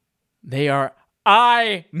eye-melting. They are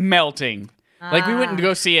eye-melting. Like, we went to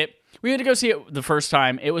go see it. We had to go see it the first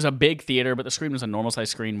time. It was a big theater, but the screen was a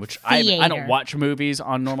normal-sized screen, which I don't watch movies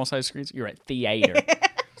on normal-sized screens. You're right, theater.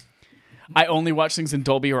 I only watch things in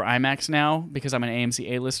Dolby or IMAX now because I'm an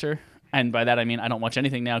AMC A-lister. And by that, I mean I don't watch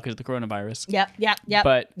anything now because of the coronavirus. Yep.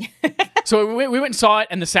 But so we went and saw it,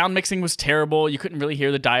 and the sound mixing was terrible. You couldn't really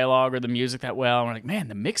hear the dialogue or the music that well. And we're like, man,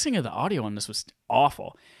 the mixing of the audio on this was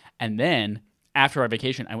awful. And then after our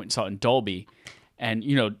vacation, I went and saw it in Dolby. And,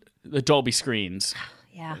 you know, the Dolby screens.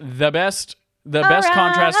 Yeah. The best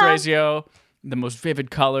contrast ratio, the most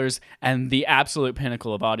vivid colors, and the absolute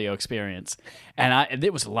pinnacle of audio experience. And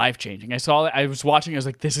it was life-changing. I was watching, I was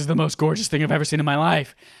like, this is the most gorgeous thing I've ever seen in my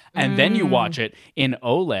life. And then you watch it in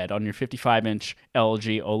OLED on your 55-inch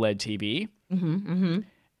LG OLED TV. In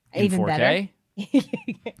Even 4K.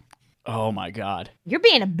 Better. Oh my God. You're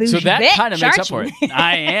being a bougie So that bitch, kind of makes up aren't for you? it.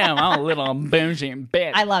 I am. I'm a little bougie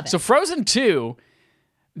bitch. I love it. So Frozen 2,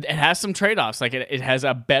 it has some trade-offs. Like it has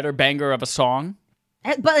a better banger of a song.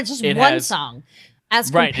 But it's just one song as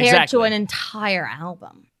compared to an entire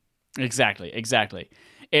album. Exactly.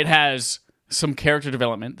 It has some character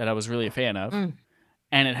development that I was really a fan of.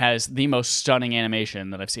 And it has the most stunning animation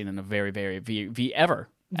that I've seen in a very, very ever.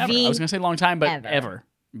 I was going to say long time, but ever.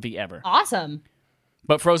 Awesome.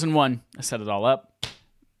 But Frozen 1, I set it all up.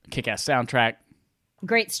 Kick-ass soundtrack.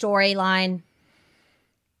 Great storyline.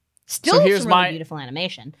 Still some really beautiful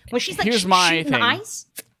animation. When she's like shooting the ice.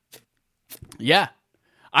 Yeah.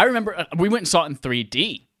 I remember we went and saw it in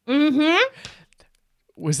 3D.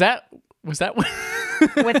 Was that with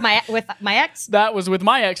my ex? That was with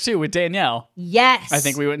my ex too, with Danielle. Yes. I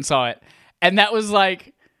think we went and saw it. And that was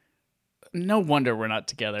like, no wonder we're not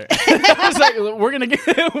together. I was like, we're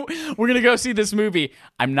gonna go see this movie.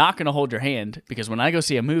 I'm not gonna hold your hand because when I go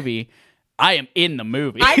see a movie, I am in the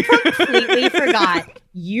movie. I completely forgot.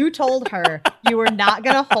 You told her you were not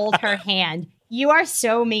gonna hold her hand. You are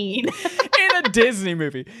so mean. In a Disney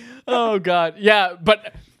movie. Oh God. Yeah,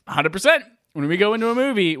 but 100%. When we go into a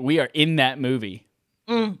movie, we are in that movie.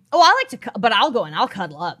 Oh, I like to, but I'll go and I'll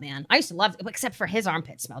cuddle up, man. I used to love it, except for his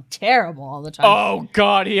armpits smelled terrible all the time. Oh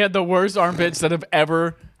God, he had the worst armpits that have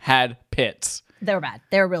ever had pits. They were bad.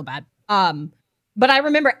 They were real bad. But I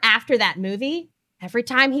remember after that movie, every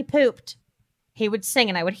time he pooped, he would sing,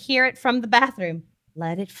 and I would hear it from the bathroom.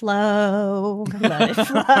 Let it flow, let it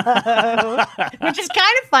flow, which is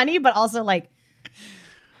kind of funny, but also like.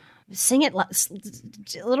 Sing it a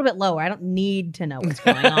little bit lower. I don't need to know what's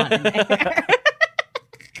going on in there.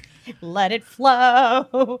 Let it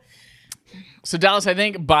flow. So, Dallas, I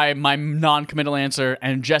think by my non-committal answer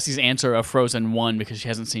and Jessie's answer of Frozen 1, because she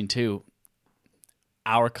hasn't seen 2,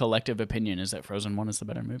 our collective opinion is that Frozen 1 is the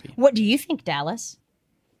better movie. What do you think, Dallas?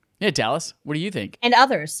 Yeah, Dallas, what do you think? And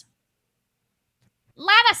others?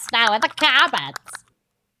 Let us know in the comments.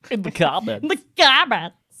 In the comments. The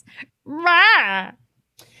comments. Rah.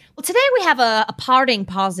 Well, today we have a parting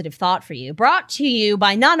positive thought for you, brought to you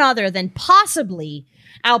by none other than possibly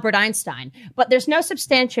Albert Einstein. But there's no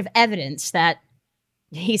substantive evidence that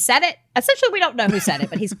he said it. Essentially, we don't know who said it,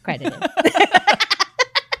 but he's credited.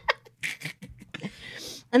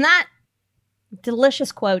 And that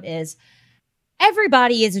delicious quote is,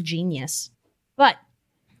 everybody is a genius, but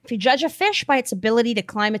if you judge a fish by its ability to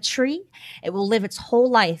climb a tree, it will live its whole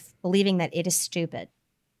life believing that it is stupid.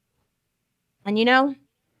 And you know,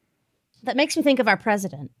 that makes me think of our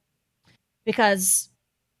president, because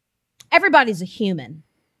everybody's a human,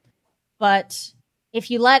 but if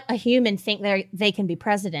you let a human think they can be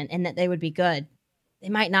president and that they would be good, they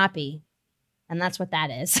might not be. And that's what that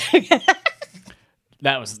is.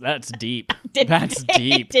 That's deep. That's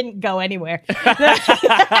deep. It didn't go anywhere.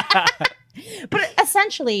 But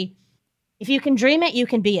essentially, if you can dream it, you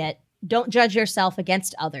can be it. Don't judge yourself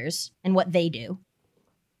against others and what they do.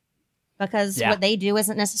 Because what they do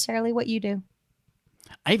isn't necessarily what you do.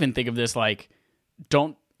 I even think of this like,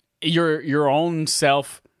 don't your own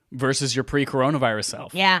self versus your pre-coronavirus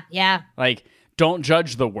self. Yeah. Like, don't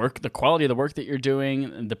judge the quality of the work that you're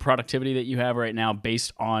doing, the productivity that you have right now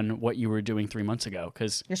based on what you were doing 3 months ago.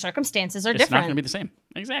 Because your circumstances are it's different. not going to be the same.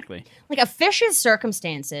 Exactly. Like a fish's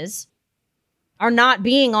circumstances are not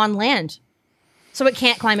being on land, so it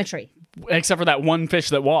can't climb a tree. Except for that one fish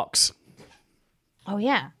that walks. Oh,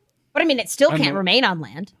 yeah. But I mean, it still can't remain on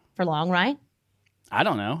land for long, right? I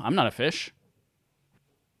don't know. I'm not a fish.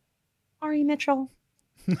 Are you, Mitchell?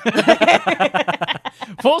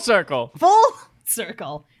 Full circle. Full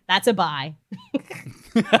circle. That's a bye.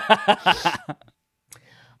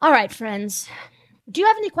 All right, friends. Do you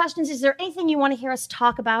have any questions? Is there anything you want to hear us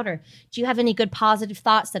talk about? Or do you have any good positive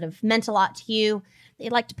thoughts that have meant a lot to you that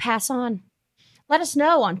you'd like to pass on? Let us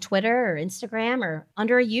know on Twitter or Instagram or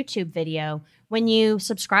under a YouTube video when you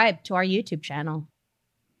subscribe to our YouTube channel.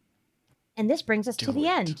 And this brings us to the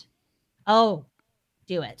end. Oh,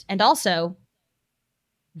 do it. And also,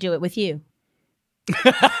 do it with you.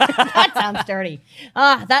 That sounds dirty.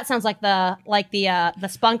 That sounds like the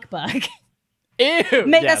spunk bug. Ew.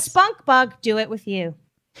 Make a spunk bug do it with you.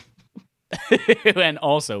 And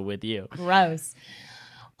also with you. Gross.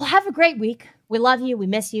 Well, have a great week. We love you. We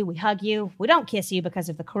miss you. We hug you. We don't kiss you because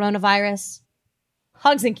of the coronavirus.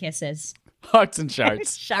 Hugs and kisses. Hugs and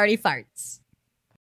sharts. Sharty farts.